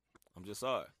accountable. I'm just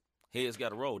sorry. Heads got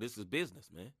to roll. This is business,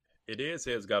 man. It is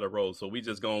heads got to roll. So we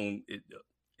just going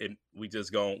we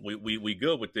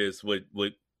good with this with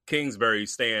Kingsbury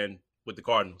staying with the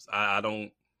Cardinals.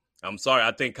 I'm sorry.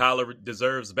 I think Kyler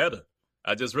deserves better.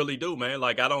 I just really do, man.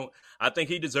 Like I think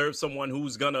he deserves someone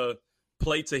who's gonna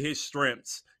play to his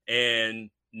strengths and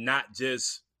not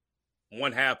just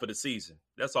one half of the season.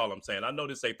 That's all I'm saying. I know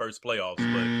this ain't first playoffs, but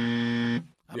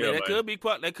I mean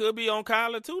that could be on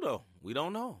Kyler too, though. We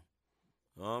don't know.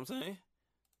 You know what I'm saying?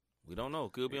 We don't know.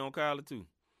 Could be on Kyler too.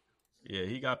 Yeah,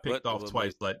 he got picked off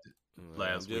twice last week.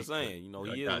 I'm just saying,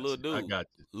 he is a little dude. I got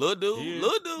you. Little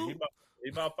dude. He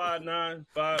about 5'9",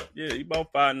 5. Yeah, he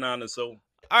about 5'9" or so.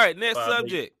 All right, next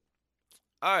subject.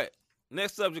 All right,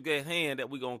 next subject at hand that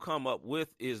we're gonna come up with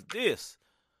is this.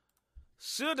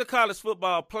 Should the college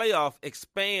football playoff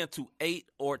expand to 8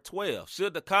 or 12?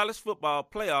 Should the college football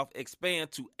playoff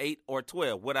expand to 8 or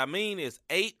 12? What I mean is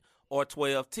 8 or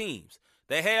 12 teams.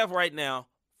 They have right now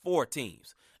 4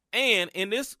 teams. And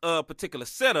in this particular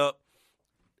setup,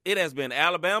 it has been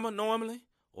Alabama normally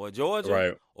or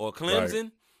Georgia or Clemson,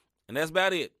 right. And that's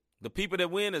about it. The people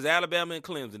that win is Alabama and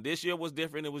Clemson. This year was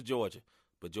different. It was Georgia.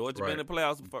 But Georgia been in the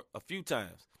playoffs for a few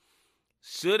times.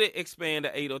 Should it expand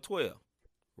to 8 or 12?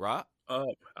 Rob?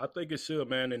 I think it should,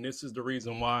 man, and this is the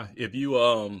reason why. If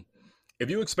you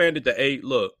expand it to 8,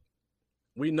 look,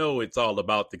 we know it's all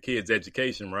about the kids'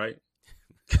 education, right?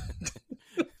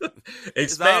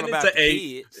 Expand it to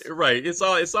 8, right? It's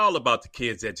all about the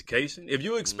kids' education. If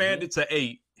you expand it to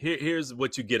 8, here's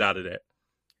what you get out of that.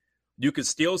 You can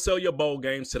still sell your bowl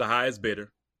games to the highest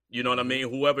bidder. You know what I mean?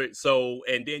 Whoever,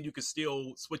 and then you can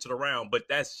still switch it around, but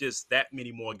that's just that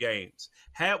many more games.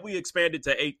 Had we expanded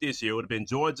to 8 this year, it would have been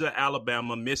Georgia,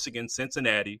 Alabama, Michigan,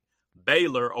 Cincinnati,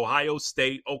 Baylor, Ohio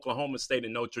State, Oklahoma State,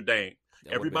 and Notre Dame.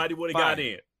 Everybody would have got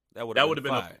in. That would have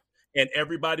been and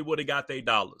everybody would have got their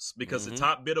dollars because the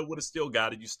top bidder would have still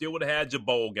got it. You still would have had your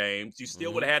bowl games. You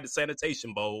still would have had the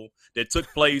Sanitation Bowl that took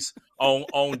place on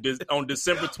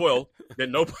December 12th that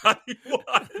nobody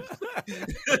watched.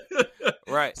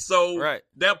 Right. So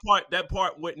that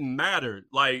part wouldn't matter.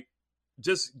 Like,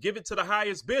 just give it to the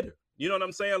highest bidder. You know what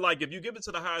I'm saying? Like, if you give it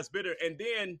to the highest bidder, and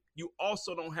then you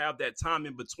also don't have that time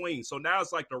in between. So now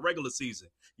it's like the regular season.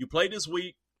 You play this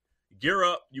week, gear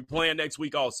up, you playing next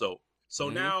week also. So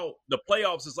now the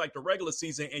playoffs is like the regular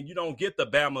season, and you don't get the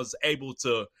Bamas able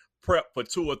to prep for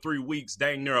 2 or 3 weeks,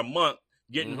 dang near a month,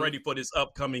 getting ready for this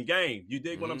upcoming game. You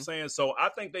dig what I'm saying? So I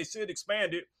think they should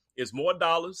expand it. It's more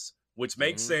dollars, which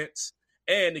makes sense,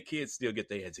 and the kids still get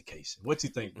their education. What you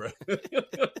think, bro?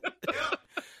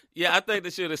 Yeah, I think they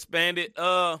should expand it.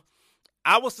 I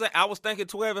was thinking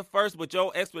 12 at first, but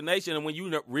your explanation and when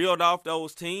you reeled off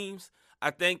those teams,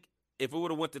 I think if it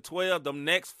would have went to 12, the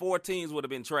next 4 teams would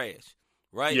have been trash.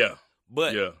 Right? Yeah.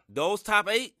 But those top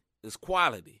 8 is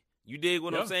quality. You dig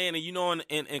what I'm saying? And you know,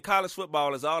 in college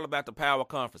football, it's all about the power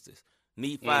conferences.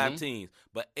 Need 5 teams.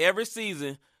 But every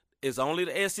season, it's only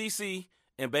the SEC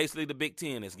and basically the Big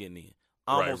Ten that's getting in.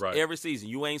 Almost every season.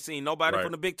 You ain't seen nobody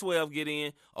from the Big 12 get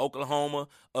in. Oklahoma,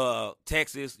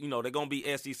 Texas, they're going to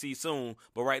be SEC soon.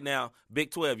 But right now,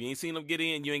 Big 12, you ain't seen them get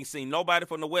in. You ain't seen nobody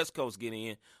from the West Coast get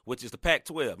in, which is the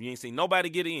Pac-12. You ain't seen nobody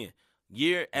get in.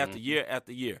 year after year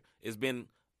after year. It's been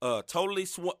totally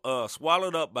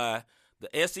swallowed up by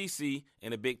the SEC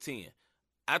and the Big Ten.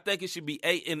 I think it should be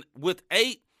 8. And with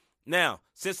 8, now,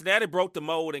 Cincinnati broke the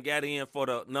mold and got in for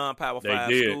the non-Power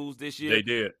 5 schools this year. They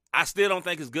did. I still don't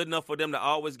think it's good enough for them to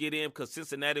always get in because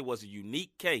Cincinnati was a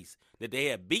unique case that they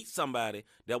had beat somebody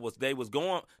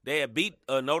they had beat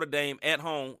Notre Dame at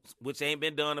home, which ain't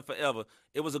been done in forever.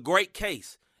 It was a great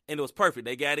case, and it was perfect.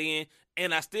 They got in,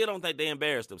 and I still don't think they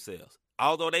embarrassed themselves.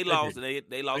 Although they lost, and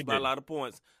they lost by a lot of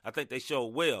points, I think they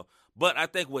showed well. But I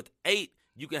think with 8,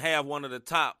 you can have one of the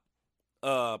top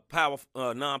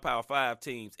non-Power 5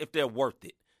 teams if they're worth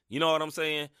it. You know what I'm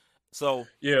saying? So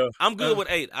yeah, I'm good with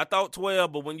 8. I thought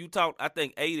 12, but when you talk, I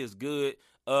think 8 is good.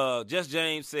 Just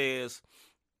James says,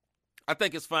 I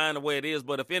think it's fine the way it is,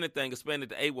 but if anything, expanding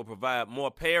to 8 will provide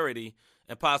more parity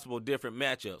and possible different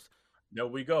matchups. There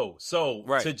we go. So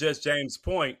to Just James'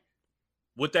 point,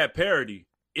 with that parity,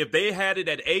 if they had it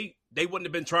at 8, they wouldn't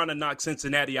have been trying to knock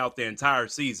Cincinnati out the entire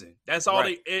season. That's all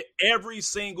every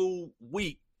single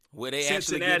week. Where they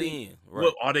Cincinnati, actually get in. Right.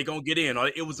 Well, are they going to get in?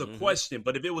 It was a question.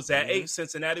 But if it was at 8,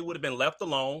 Cincinnati would have been left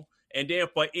alone. And then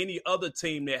for any other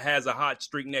team that has a hot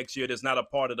streak next year that's not a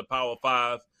part of the Power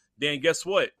 5, then guess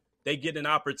what? They get an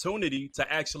opportunity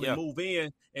to actually move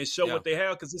in and show what they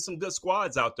have because there's some good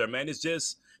squads out there, man. It's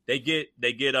just they get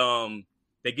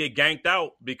ganked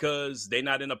out because they're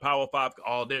not in the Power 5.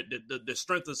 Oh, the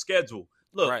strength of schedule.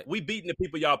 Look, we beating the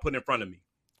people y'all put in front of me.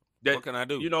 What can I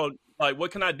do?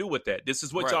 What can I do with that? This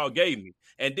is what y'all gave me.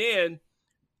 And then,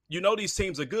 these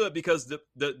teams are good because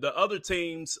the other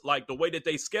teams, like the way that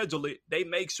they schedule it, they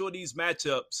make sure these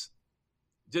matchups,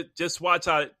 just watch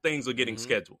how things are getting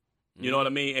scheduled. You know what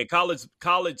I mean? And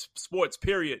college sports,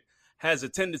 period, has a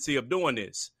tendency of doing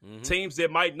this. Teams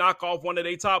that might knock off one of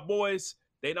their top boys,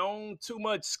 they don't too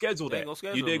much schedule that.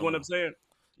 You dig what I'm saying?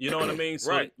 You know what I mean?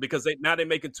 So, because they're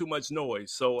making too much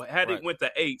noise. So had it went to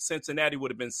 8, Cincinnati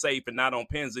would have been safe and not on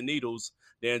pins and needles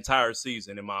the entire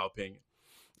season, in my opinion.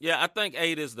 Yeah, I think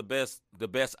 8 is the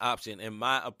best option, in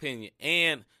my opinion.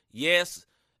 And, yes,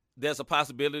 there's a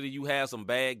possibility you have some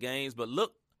bad games. But,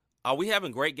 look, are we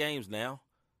having great games now?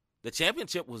 The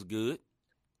championship was good.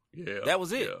 Yeah. That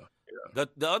was it. Yeah.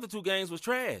 The other 2 games was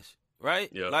trash, right?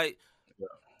 Yeah. Like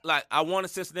I wanted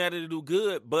Cincinnati to do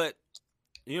good, but,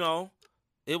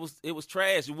 it was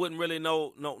trash. You wouldn't really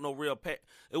know no real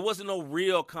it wasn't no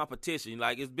real competition.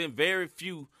 Like it's been very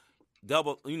few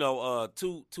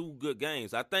two good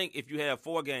games. I think if you have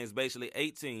 4 games, basically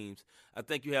 8 teams, I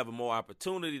think you have a more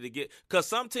opportunity to get because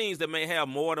some teams that may have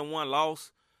more than one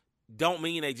loss don't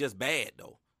mean they just bad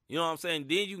though. You know what I'm saying?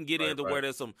 Then you can get into where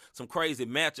there's some crazy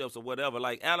matchups or whatever.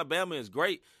 Like Alabama is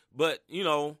great, but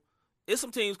it's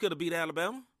some teams could have beat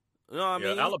Alabama. You know what I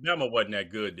mean? Alabama wasn't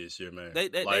that good this year, man. They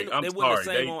wasn't the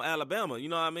same on Alabama. You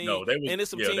know what I mean? No, and there's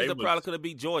some teams that probably could have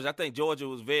beat Georgia. I think Georgia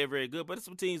was very, very good, but there's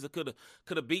some teams that could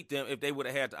have beat them if they would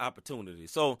have had the opportunity.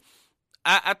 So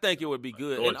I think it would be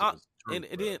good. And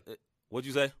then what'd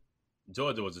you say?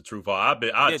 Georgia was a true fall.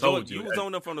 I told you. You was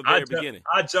on them from the very beginning.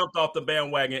 I jumped off the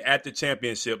bandwagon at the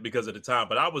championship because of the time,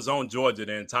 but I was on Georgia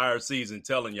the entire season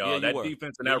telling y'all that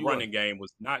defense and that running game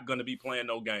was not going to be playing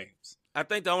no games. I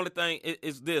think the only thing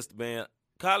is this, man.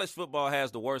 College football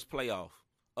has the worst playoff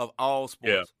of all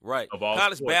sports, right? Of all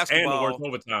college sports. basketball, and the worst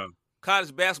overtime.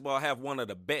 College basketball have one of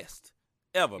the best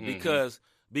ever because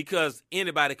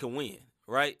anybody can win,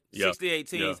 right? 68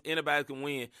 teams, anybody can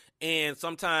win. And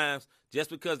sometimes just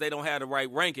because they don't have the right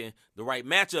ranking, the right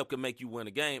matchup can make you win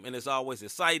a game, and it's always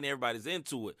exciting. Everybody's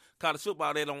into it. College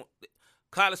football,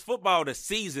 the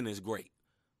season is great.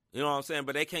 You know what I'm saying?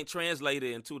 But they can't translate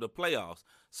it into the playoffs.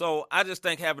 So I just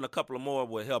think having a couple of more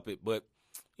would help it. But,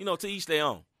 to each their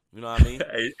own. You know what I mean?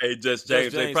 hey, Just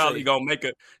James, they probably gonna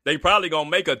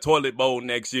make a toilet bowl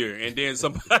next year, and then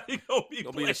somebody gonna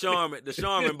be the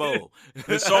Charmin Bowl.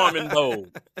 The Charmin Bowl.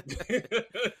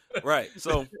 Right.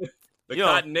 So the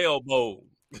Cottonelle Bowl.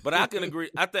 But I can agree.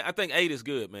 I think 8 is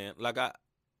good, man. Like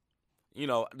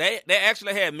they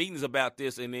actually had meetings about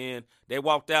this, and then they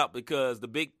walked out because the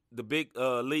big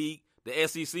league, the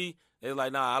SEC, they was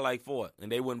like, nah, I like 4,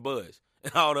 and they wouldn't budge.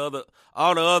 And all the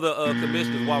other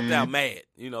commissioners walked out mad,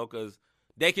 because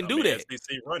they can do that.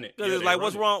 SEC run it. Because it's like,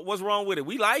 what's wrong with it?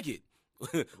 We like it.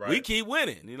 We keep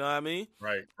winning. You know what I mean?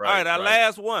 Right. All right, our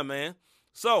last one, man.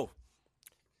 So,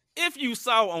 if you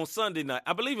saw on Sunday night,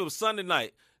 I believe it was Sunday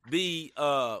night,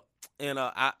 Chip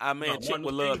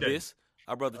would love this.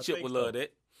 Our brother Chip would love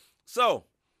that. So,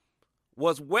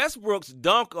 was Westbrook's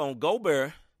dunk on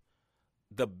Gobert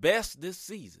the best this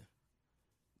season?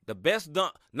 The best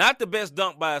dunk, not the best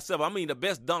dunk by itself. I mean the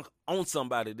best dunk on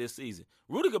somebody this season.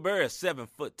 Rudy Gobert is 7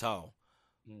 foot tall.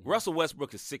 Mm-hmm. Russell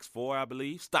Westbrook is 6'4", I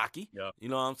believe, stocky. Yep. You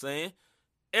know what I'm saying?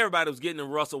 Everybody was getting in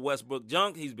Russell Westbrook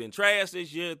junk. He's been trash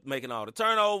this year, making all the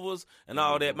turnovers and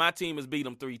all that. My team has beat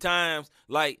him 3 times.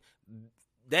 Like,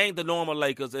 they ain't the normal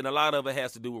Lakers, and a lot of it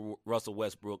has to do with Russell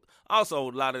Westbrook. Also,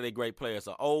 a lot of their great players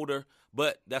are older,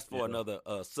 but that's for another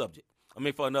subject.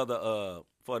 For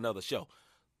another show.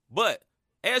 But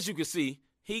as you can see,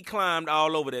 he climbed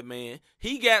all over that man.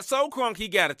 He got so crunk, he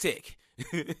got a tick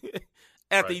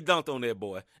after he dunked on that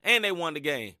boy, and they won the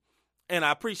game. And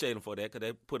I appreciate him for that because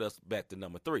they put us back to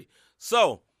number 3.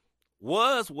 So,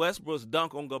 was Westbrook's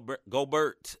dunk on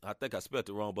Gobert? I think I spelled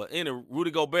it wrong, but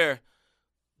Rudy Gobert,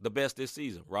 the best this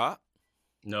season, Rob?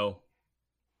 No.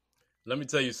 Let me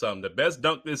tell you something. The best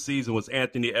dunk this season was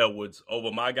Anthony Edwards over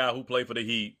my guy who played for the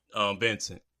Heat,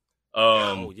 Vincent.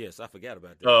 Oh, yes, I forgot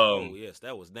about that. Yes,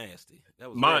 that was nasty.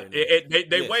 That was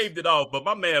they waved it off, but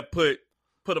my man put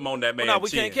him on that man's chin. No, we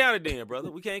chin. Can't count it then,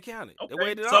 brother. We can't count it. Okay. They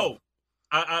waved it off. So,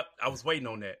 I was waiting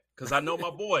on that because I know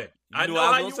my boy. I know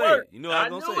how you work. You know I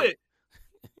was going to say it.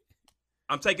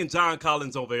 I'm taking John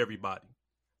Collins over everybody.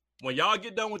 When y'all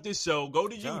get done with this show, go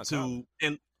to YouTube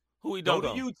and who he go to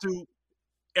YouTube.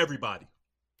 Everybody,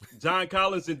 John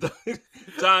Collins and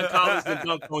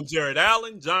dunked on Jared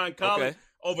Allen. John Collins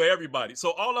over everybody.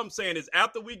 So all I'm saying is,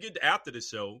 after the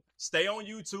show, stay on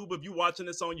YouTube if you're watching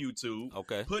this on YouTube.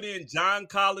 Okay. Put in John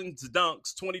Collins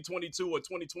dunks 2022 or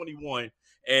 2021,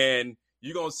 and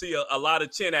you're gonna see a lot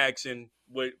of chin action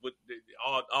with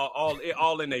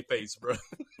all in their face, bro.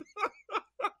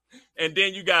 And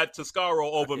then you got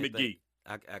Toscaro over McGee.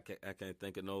 I can't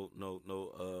think of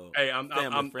no. Hey,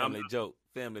 family friendly joke.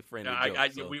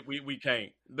 So. We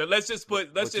can't. Let's just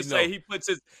say he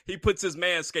puts his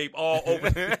manscape all over.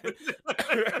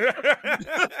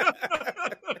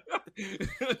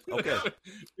 Okay.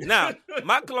 Now,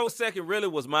 my close second really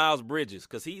was Miles Bridges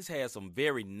because he's had some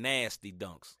very nasty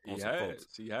dunks on some folks.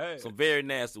 He has some very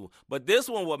nasty ones. But this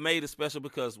one, what made it special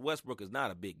because Westbrook is not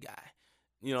a big guy.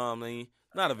 You know what I mean?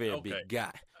 Not a very big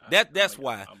guy. That's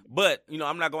why. But,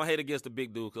 I'm not going to hate against the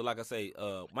big dude because, like I say,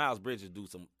 Miles Bridges do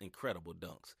some incredible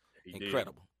dunks.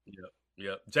 Incredible.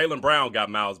 Yep. Jaylen Brown got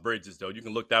Miles Bridges, though. You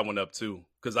can look that one up, too.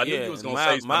 Because I knew you was going to say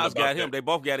something Miles about got him. that. They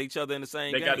both got each other in the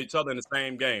same game. They got each other in the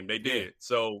same game. They did. Yeah.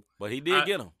 So, but he did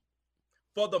get him.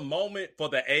 For the moment, for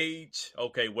the age,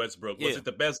 okay, Westbrook. Was it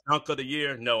the best dunk of the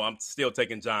year? No, I'm still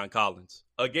taking John Collins.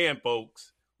 Again,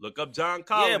 folks, look up John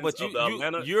Collins. Yeah,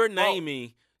 but you're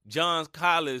naming John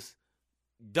Collins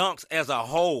dunks as a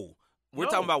whole. We're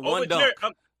talking about one dunk.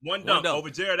 One dunk over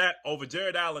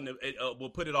Jared Allen. We'll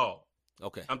put it all.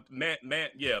 Okay.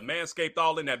 Manscaped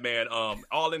all in that man.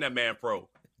 All in that man pro.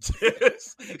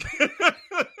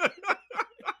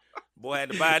 Boy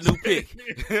had to buy a new pick.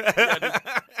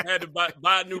 had to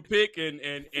buy a new pick and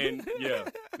yeah.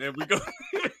 There we go.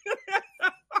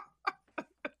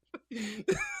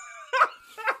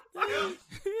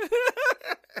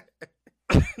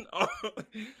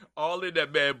 all in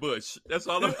that man bush. That's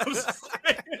all I'm saying.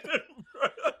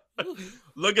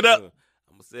 Look it up.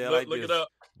 I'm gonna say it like look this. It up.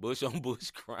 Bush on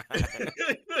bush crime.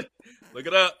 Look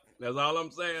it up. That's all I'm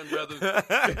saying, brother.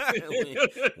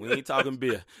 we ain't talking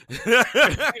beer.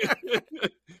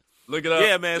 Look it up.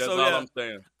 Yeah, man. That's all I'm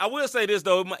saying. I will say this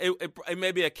though, it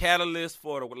may be a catalyst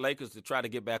for the Lakers to try to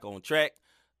get back on track.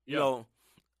 You know,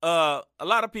 a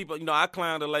lot of people, I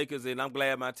clown the Lakers, and I'm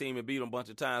glad my team had beat them a bunch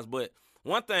of times. But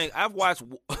one thing I've watched,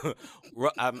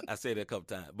 I said that a couple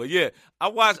times, but yeah, I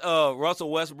watched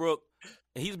Russell Westbrook,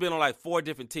 and he's been on like 4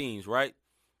 different teams, right?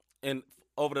 And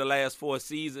over the last 4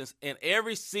 seasons, and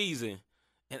every season,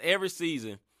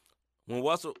 when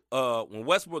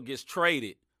Westbrook gets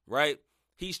traded, right,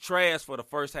 he's trash for the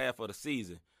first half of the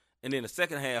season, and then the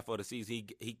second half of the season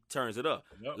he turns it up.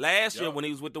 Last year when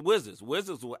he was with the Wizards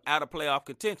were out of playoff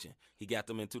contention. He got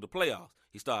them into the playoffs.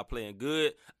 He started playing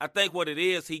good. I think what it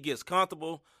is, he gets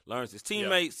comfortable, learns his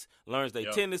teammates, learns their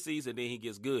tendencies, and then he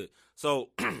gets good.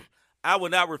 So I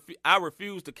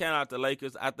refuse to count out the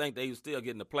Lakers. I think they still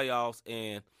get in the playoffs,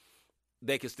 and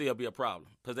they can still be a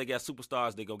problem because they got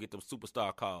superstars. They're going to get them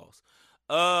superstar calls.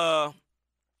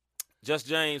 Just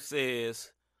James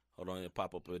says, hold on, it'll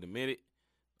pop up in a minute.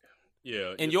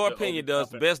 Yeah. In your opinion, does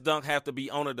the best dunk have to be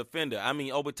on a defender? I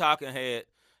mean, Obi Toppin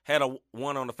had a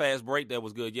one on the fast break that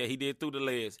was good. Yeah, he did through the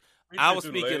legs. I was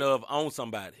speaking of on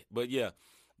somebody. But, yeah,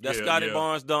 that Scotty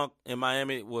Barnes dunk in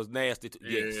Miami was nasty.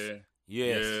 Yes.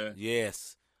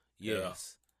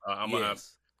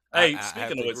 Hey,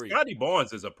 speaking of it, Scotty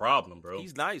Barnes is a problem, bro.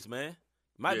 He's nice, man.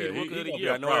 Might be the rookie of the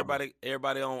year. I know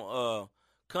everybody on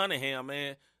Cunningham,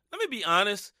 man. Let me be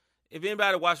honest. If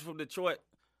anybody watching from Detroit,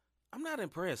 I'm not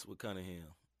impressed with Cunningham.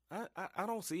 I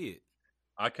don't see it.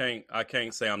 I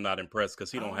can't say I'm not impressed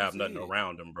because he don't have nothing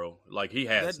around him, bro. Like he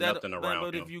has nothing around him.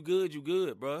 But if you good, you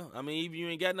good, bro. I mean, if you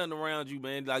ain't got nothing around you,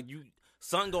 man, like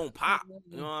something gonna pop.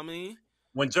 You know what I mean?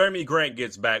 When Jeremy Grant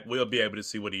gets back, we'll be able to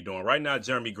see what he's doing. Right now,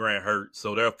 Jeremy Grant hurt,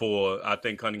 so therefore, I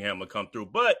think Cunningham will come through.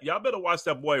 But y'all better watch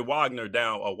that boy Wagner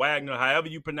down, or Wagner, however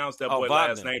you pronounce that boy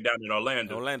last name down in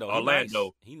Orlando.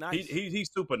 Orlando. He nice. He's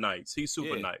super nice. He's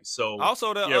super nice. So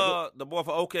also the boy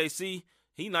for OKC,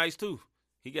 he nice too.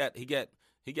 He got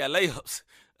layups.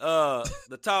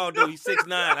 The tall dude, he's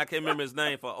 6'9". I can't remember his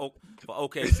name for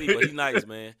OKC, but he's nice,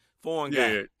 man. Foreign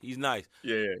guy. He's nice.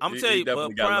 Yeah. I'm telling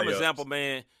you, prime example,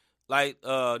 man. Like,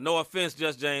 no offense,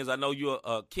 Just James, I know you're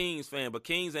a Kings fan, but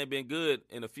Kings ain't been good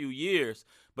in a few years.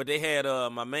 But they had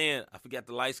my man, I forgot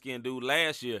the light-skinned dude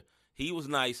last year. He was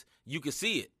nice. You could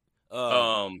see it.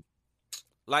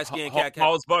 Light-skinned cat.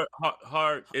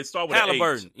 Hard. It started with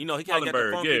Halliburton. H. You know, he kind of got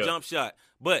the funky jump shot.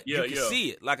 But you can see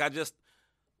it. Like,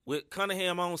 with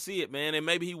Cunningham, I don't see it, man. And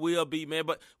maybe he will be, man.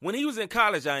 But when he was in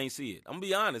college, I ain't see it. I'm going to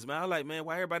be honest, man. I like, man,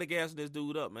 why everybody gassing this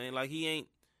dude up, man? Like, he ain't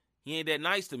that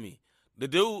nice to me. The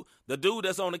dude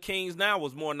that's on the Kings now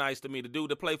was more nice to me. The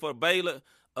dude that played for Baylor,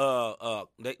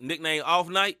 nickname Off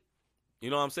Night,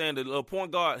 you know what I'm saying? The little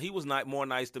point guard, he was more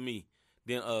nice to me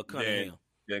than Cunningham.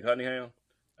 Yeah, Cunningham.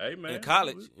 Hey, man. In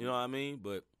college, you know what I mean?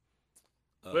 But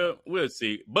well, we'll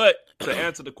see. But to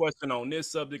answer the question on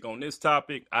this subject, on this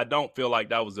topic, I don't feel like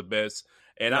that was the best.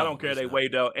 And I don't care they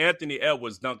weighed out. Anthony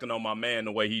Edwards dunking on my man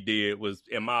the way he did was,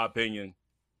 in my opinion,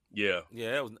 yeah.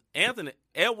 Yeah, that was Anthony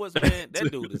Edwards, man. That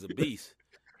dude is a beast.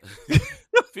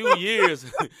 Few years,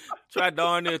 tried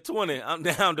darn near 20. I'm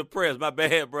down depressed. My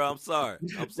bad, bro. I'm sorry.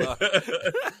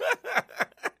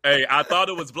 Hey, I thought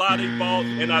it was Vladdy's fault,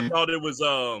 and I thought it was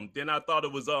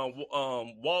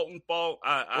Walton's fault.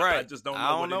 I just don't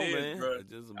know what it is, bro. It's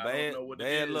just a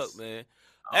bad luck, man.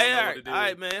 Hey, all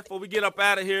right, man. Before we get up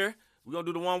out of here, we're going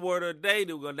to do the one word of the day.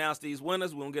 Then we're going to announce these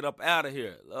winners. We're going to get up out of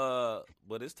here.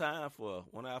 But it's time for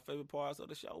one of our favorite parts of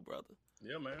the show, brother.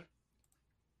 Yeah, man.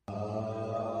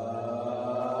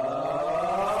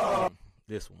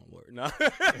 This one word. No.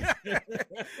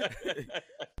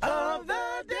 Of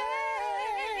the day.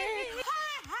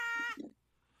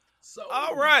 So,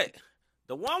 all right.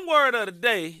 The one word of the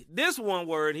day, this one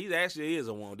word, he actually is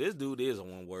a one. This dude is a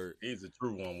one word. He's a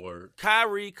true one word.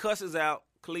 Kyrie cusses out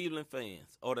Cleveland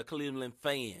fans or the Cleveland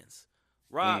fans.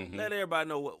 Rob, let everybody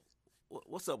know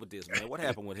what's up with this, man. What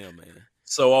happened with him, man?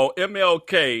 So on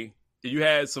MLK, you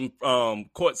had some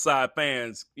courtside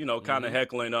fans, you know, kind of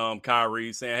heckling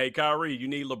Kyrie, saying, "Hey, Kyrie, you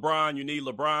need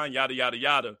LeBron, yada, yada,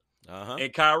 yada."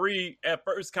 And Kyrie, at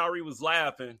first, Kyrie was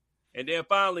laughing. And then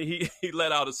finally he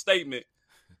let out a statement.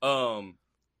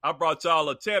 I brought y'all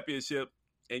a championship,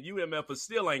 and UMF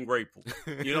still ain't grateful.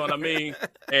 You know what I mean?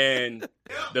 And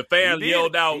the fan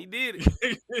yelled out. He did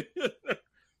it.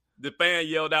 The fan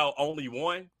yelled out, "Only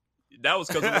one." That was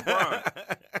because of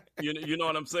LeBron. You know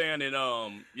what I'm saying? And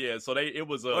yeah, so it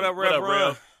was a what up,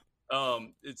 Ref?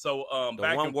 So the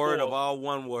back one and word forth, of all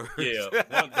one words. Yeah,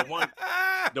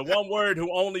 the one word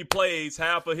who only plays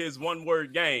half of his one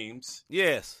word games.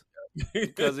 Yes.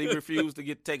 Because he refused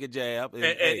to take a jab. And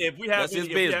if we have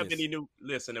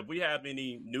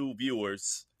any new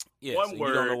viewers, one word.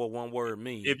 You don't know what one word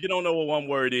means. If you don't know what one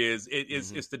word is,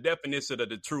 it's the definition of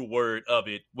the true word of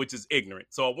it, which is ignorant.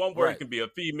 So a one word can be a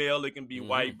female, it can be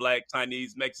white, black,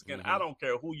 Chinese, Mexican. I don't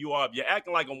care who you are. If you're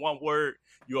acting like a one word,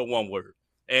 you're a one word.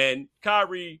 And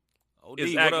Kyrie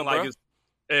is acting like it's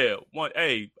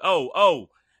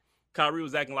Kyrie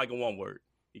was acting like a one word.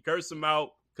 He cursed him out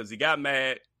because he got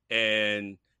mad.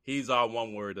 And he's our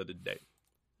one word of the day.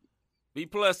 B+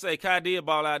 say Kai did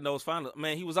ball out in those finals.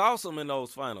 Man, he was awesome in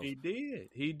those finals. He did.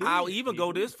 I'll even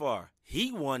go this far.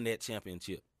 He won that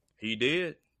championship. He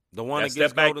did. The one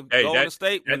against Golden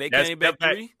State when they came back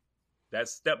 3. That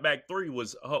step back 3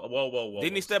 was whoa.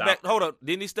 Didn't he step back? Hold up.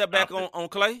 Didn't he step back on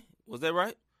Clay? Was that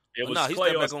right? It was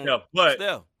Clay or Steph. But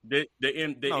the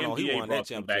NBA brought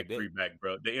some back 3 back,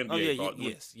 bro. The NBA brought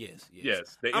yes.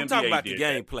 The I'm NBA talking about the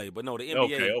that. gameplay, but no, the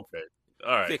NBA Okay.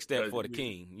 All right. fixed that for the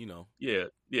king, you know. Yeah.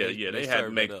 They had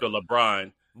to make the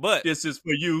LeBron. But this is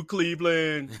for you,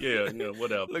 Cleveland. Yeah,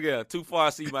 whatever. Look at too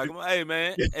far, see, Michael. Hey,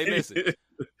 man. Hey, listen.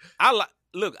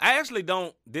 Look, I actually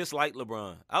don't dislike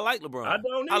LeBron. I like LeBron. I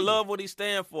don't either. I love what he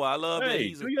stands for. I love that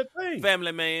he's a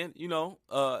family man, you know,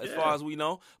 as far as we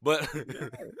know. But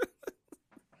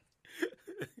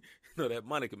that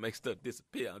money can make stuff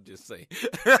disappear. I'm just saying.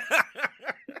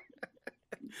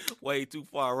 Way too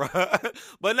far, right?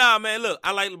 But nah, man, look,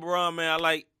 I like LeBron, man. I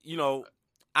like,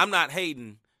 I'm not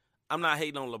hating on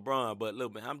LeBron, but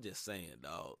look, man, I'm just saying,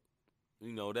 dog.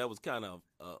 You know, that was kind of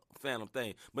a phantom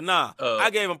thing. But nah,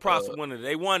 I gave them props for winning.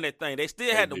 They won that thing. They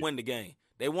still had to win the game.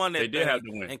 They won that thing. They did have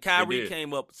to win. And Kyrie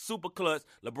came up super clutch.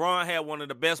 LeBron had one of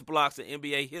the best blocks in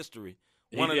NBA history.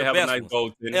 One of the best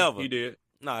ones ever. He did.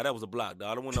 Nah, that was a block,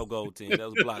 dog. I don't want no gold team. That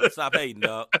was a block. Stop hating,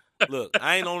 dog. Look,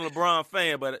 I ain't on a LeBron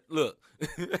fan, but look.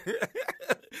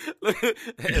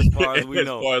 As far as we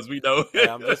know.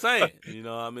 Yeah, I'm just saying. You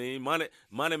know what I mean?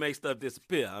 Money makes stuff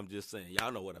disappear. I'm just saying.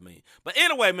 Y'all know what I mean. But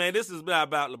anyway, man, this is not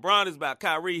about LeBron. It's about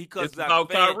Kyrie. He cusses out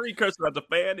the fan. Kyrie curses out the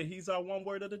fan, and he's our one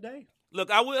word of the day. Look,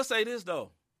 I will say this,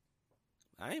 though.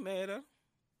 I ain't mad at him.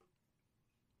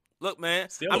 Look, man,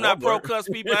 I'm not pro-cuss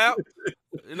people out.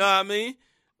 You know what I mean?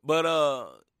 But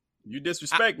you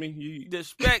disrespect me. You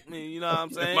disrespect me, you know what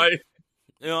I'm saying?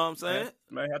 You know what I'm saying?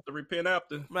 Might have to repent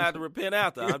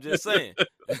after. I'm just saying.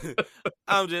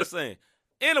 I'm just saying.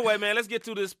 Anyway, man, let's get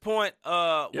to this point.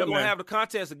 We're going to have the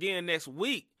contest again next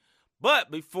week. But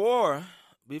before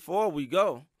we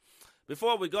go,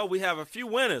 we have a few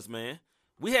winners, man.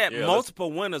 We had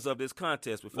multiple winners of this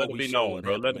contest before we show it.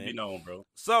 Let it be known, bro.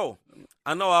 So,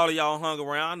 I know all of y'all hung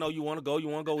around. I know you want to go. You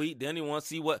want to go eat. Then you want to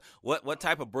see what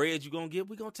type of bread you going to get.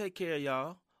 We're going to take care of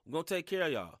y'all.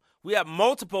 We have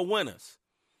multiple winners.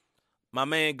 My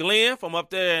man Glenn from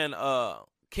up there in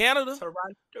Canada.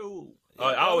 Toronto.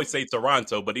 I always say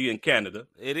Toronto, but he in Canada.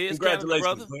 It is Congratulations,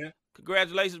 Canada, brother. Glenn.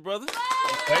 Congratulations, brother.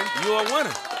 Okay. You're a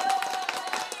winner.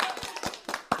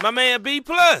 My man B+.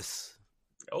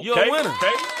 Okay, you're a winner.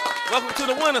 Okay. Welcome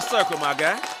to the winner's circle, my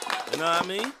guy. You know what I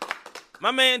mean?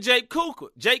 My man Jake Cooper.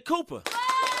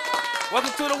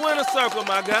 Welcome to the winner's circle,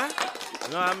 my guy.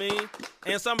 You know what I mean?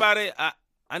 And somebody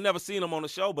I never seen him on the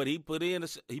show, but he put in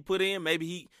maybe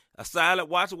he a silent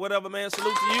watcher, whatever, man.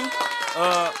 Salute to you.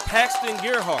 Paxton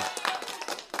Gerhardt.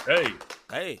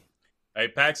 Hey,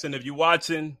 Paxton, if you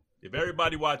watching, if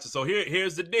everybody watching, so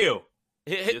here's the deal.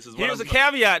 Here's a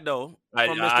caveat, though,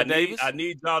 from Mr. Davis. I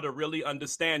need y'all to really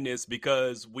understand this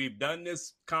because we've done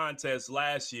this contest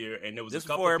last year, and there was this a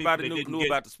couple before people everybody knew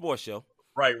about the sports show.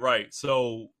 Right.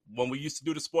 So when we used to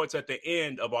do the sports at the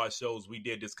end of our shows, we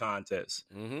did this contest.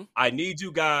 Mm-hmm. I need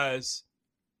you guys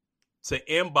to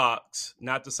inbox,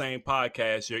 not the same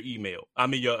podcast, your email. I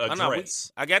mean your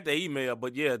address. I got the email,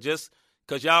 but yeah, just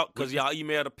because y'all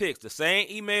email the pics, the same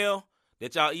email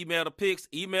that y'all email the pics,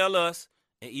 email us.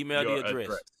 And email the address.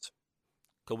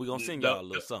 Because we're going to send y'all a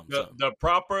little something. The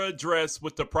proper address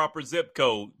with the proper zip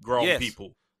code, grown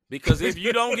people. Because if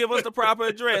you don't give us the proper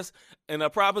address and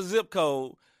the proper zip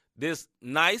code, this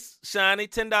nice, shiny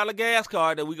 $10 gas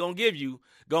card that we're going to give you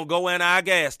going to go in our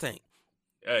gas tank.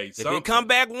 Hey, if it come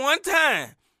back one time,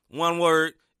 one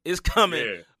word, it's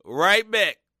coming right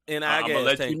back in our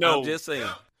gas tank. You know, I'm just saying.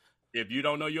 If you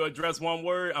don't know your address one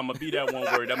word, I'm going to be that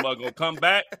one word. That mug going to come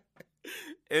back.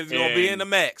 It's going to be in the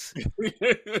max. You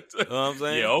know what I'm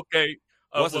saying? Yeah, okay.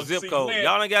 What's the zip code? Glenn,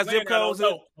 y'all ain't got zip codes?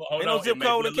 Ain't no zip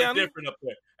code in Canada?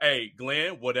 Hey,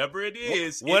 Glenn, whatever it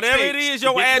is. Whatever it is,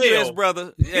 your address,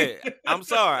 brother. Yeah, I'm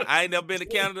sorry. I ain't never been to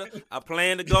Canada. I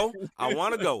plan to go. I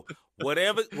want to go.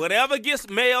 Whatever gets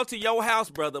mailed to your house,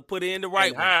 brother, put it in the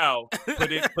right one. How?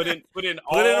 Put in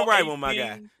all in the right one, my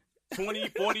guy. 20,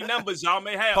 40 numbers y'all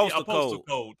may have. Postal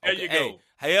code. There you go.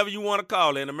 Hey, however you want to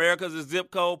call it. In America's a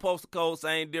zip code, postal code,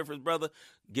 same difference, brother.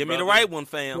 Give me the right one,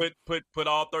 fam. Put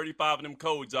all 35 of them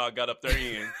codes y'all got up there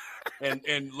in,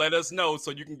 and let us know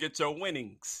so you can get your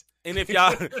winnings. And if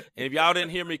y'all didn't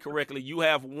hear me correctly, you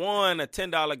have won a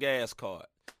 $10 gas card.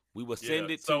 We will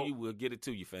send it to you. We'll get it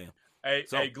to you, fam.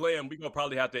 Hey, Glenn, we gonna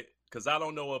probably have to, because I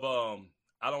don't know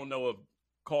of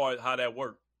card how that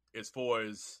work as far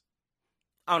as.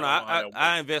 I don't know.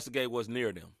 I investigate what's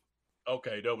near them.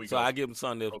 Okay, there we go. So I give them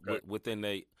something within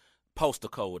their postal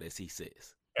code, as he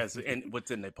says.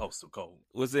 Within their postal code.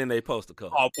 Within their postal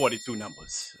code. All 42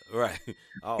 numbers. Right.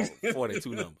 All 42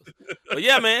 numbers. But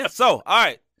yeah, man. So, all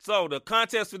right. So the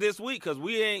contest for this week, because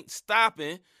we ain't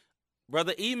stopping.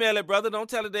 Brother, email it, brother. Don't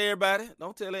tell it to everybody.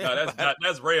 Don't tell everybody. No,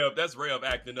 that's Rev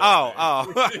acting up.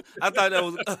 I thought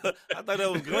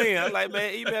that was Glenn. I was like,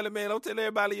 man, email it, man. Don't tell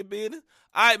everybody your business.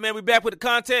 All right, man, we back with the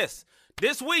contest.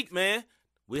 This week, man,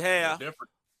 we have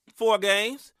 4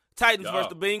 games. Titans versus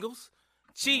the Bengals.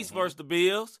 Chiefs versus the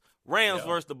Bills. Rams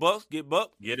versus the Bucks. Get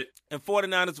it. And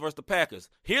 49ers versus the Packers.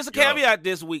 Here's a caveat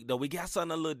this week, though. We got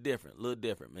something a little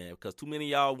different, man, because too many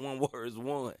of y'all one words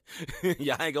won.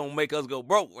 Y'all ain't going to make us go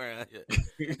broke around here.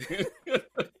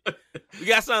 We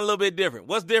got something a little bit different.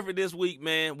 What's different this week,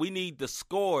 man? We need the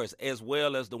scores as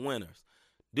well as the winners.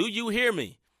 Do you hear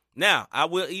me? Now, I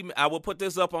will put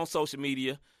this up on social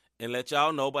media and let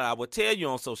y'all know, but I will tell you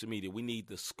on social media, we need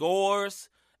the scores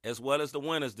as well as the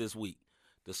winners this week.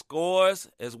 The scores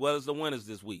as well as the winners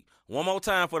this week. One more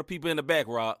time for the people in the back,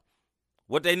 Rob.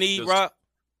 What they need, Rob?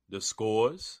 The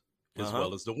scores as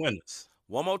well as the winners.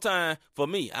 One more time for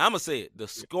me. I'm going to say it. The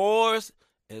scores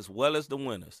as well as the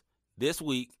winners this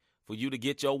week for you to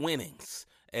get your winnings,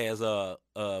 as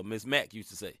Miss Mac used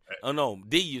to say. Oh, no,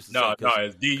 D used to say. No,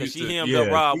 it's D used to. Because she hemmed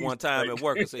up Rob one time at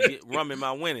work and said, run me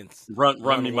my winnings.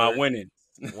 Run me my winnings.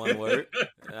 One word.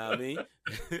 You know what I mean?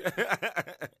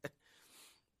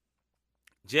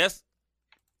 Just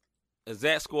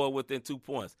exact score within 2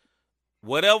 points.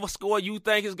 Whatever score you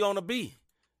think is going to be,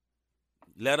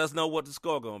 let us know what the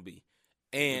score going to be.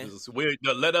 And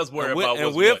let us worry about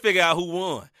and we'll figure out who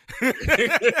won. Trying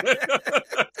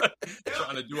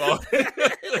to do all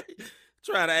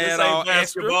trying to add all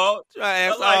basketball. Extra. Trying to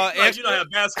add all extra. You don't have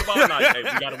basketball night. Hey,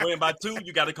 we got to win by 2.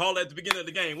 You got to call at the beginning of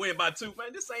the game. Win by 2.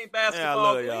 Man, this ain't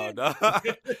basketball. Man, I love y'all, dog.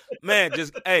 Man,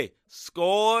 just,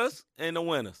 scores and the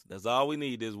winners. That's all we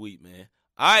need this week, man.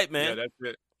 All right, man. Yeah, that's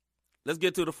it. Let's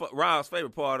get to Rob's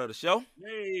favorite part of the show.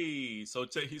 Hey, so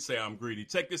he say I'm greedy.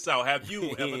 Check this out. Have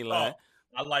you ever thought,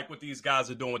 I like what these guys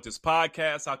are doing with this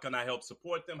podcast. How can I help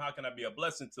support them? How can I be a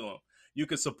blessing to them? You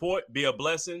can be a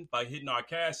blessing by hitting our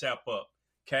Cash App up.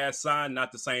 #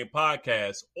 Not the Same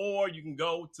Podcast. Or you can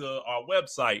go to our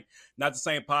website,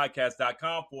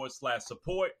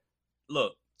 notthesamepodcast.com/support.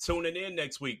 Look, tuning in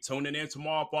next week. Tuning in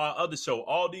tomorrow for our other show.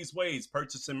 All these ways,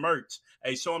 purchasing merch.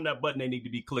 Hey, show them that button they need to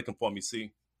be clicking for me,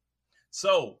 see?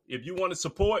 So, if you want to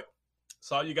support,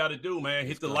 that's all you got to do, man.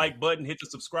 Hit the like button, hit the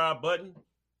subscribe button,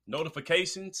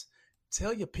 notifications.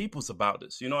 Tell your peoples about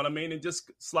us, you know what I mean? And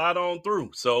just slide on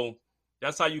through. So,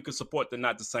 that's how you can support the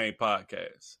Not the Same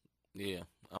Podcast. Yeah.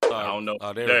 I don't know.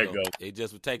 Oh, there you go. They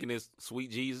just were taking this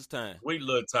sweet Jesus time. Sweet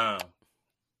little time.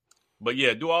 But,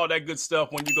 yeah, do all that good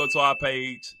stuff when you go to our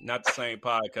page, Not the Same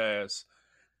Podcast.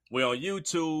 We're on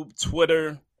YouTube,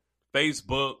 Twitter,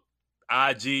 Facebook,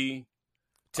 IG,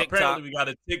 TikTok. Apparently we got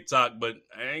a TikTok, but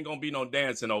ain't gonna be no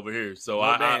dancing over here. So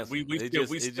we still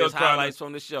just highlights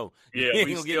from the show. Yeah,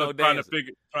 we still trying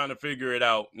to figure it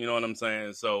out. You know what I'm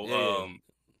saying? So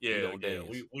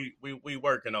we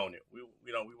working on it. We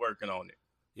working on it.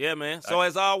 Yeah, man. So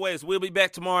as always, we'll be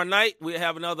back tomorrow night. We'll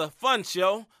have another fun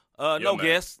show. No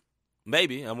guests,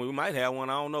 maybe. I mean, we might have one.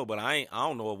 I don't know, but I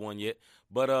don't know of one yet.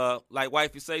 But like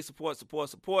wifey say, support.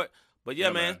 But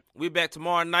yeah, man, we back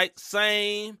tomorrow night.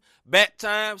 Same bat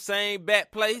time, same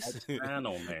bat place. I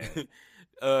know, man.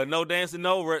 No dancing,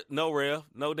 no Rev,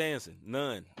 no dancing,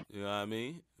 none. You know what I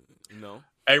mean? No.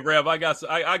 Hey, Rev, I got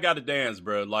to dance,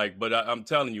 bro. But I'm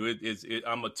telling you,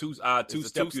 I'm a two-step you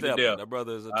to death. That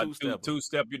brother is a two-step.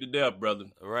 Two-step you to death, brother.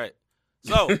 All right.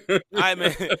 So, all right,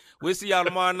 man. We'll see y'all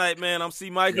tomorrow night, man. I'm C.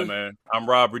 Michael. Yeah, man. I'm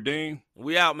Rob Redeem.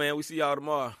 We out, man. We see y'all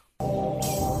tomorrow.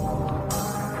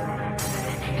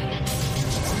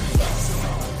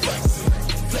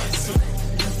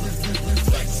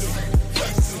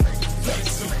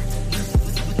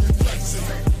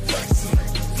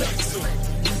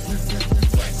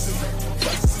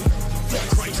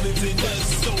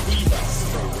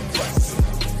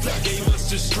 Gave us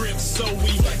the strength, so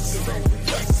we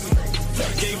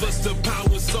gave us the power.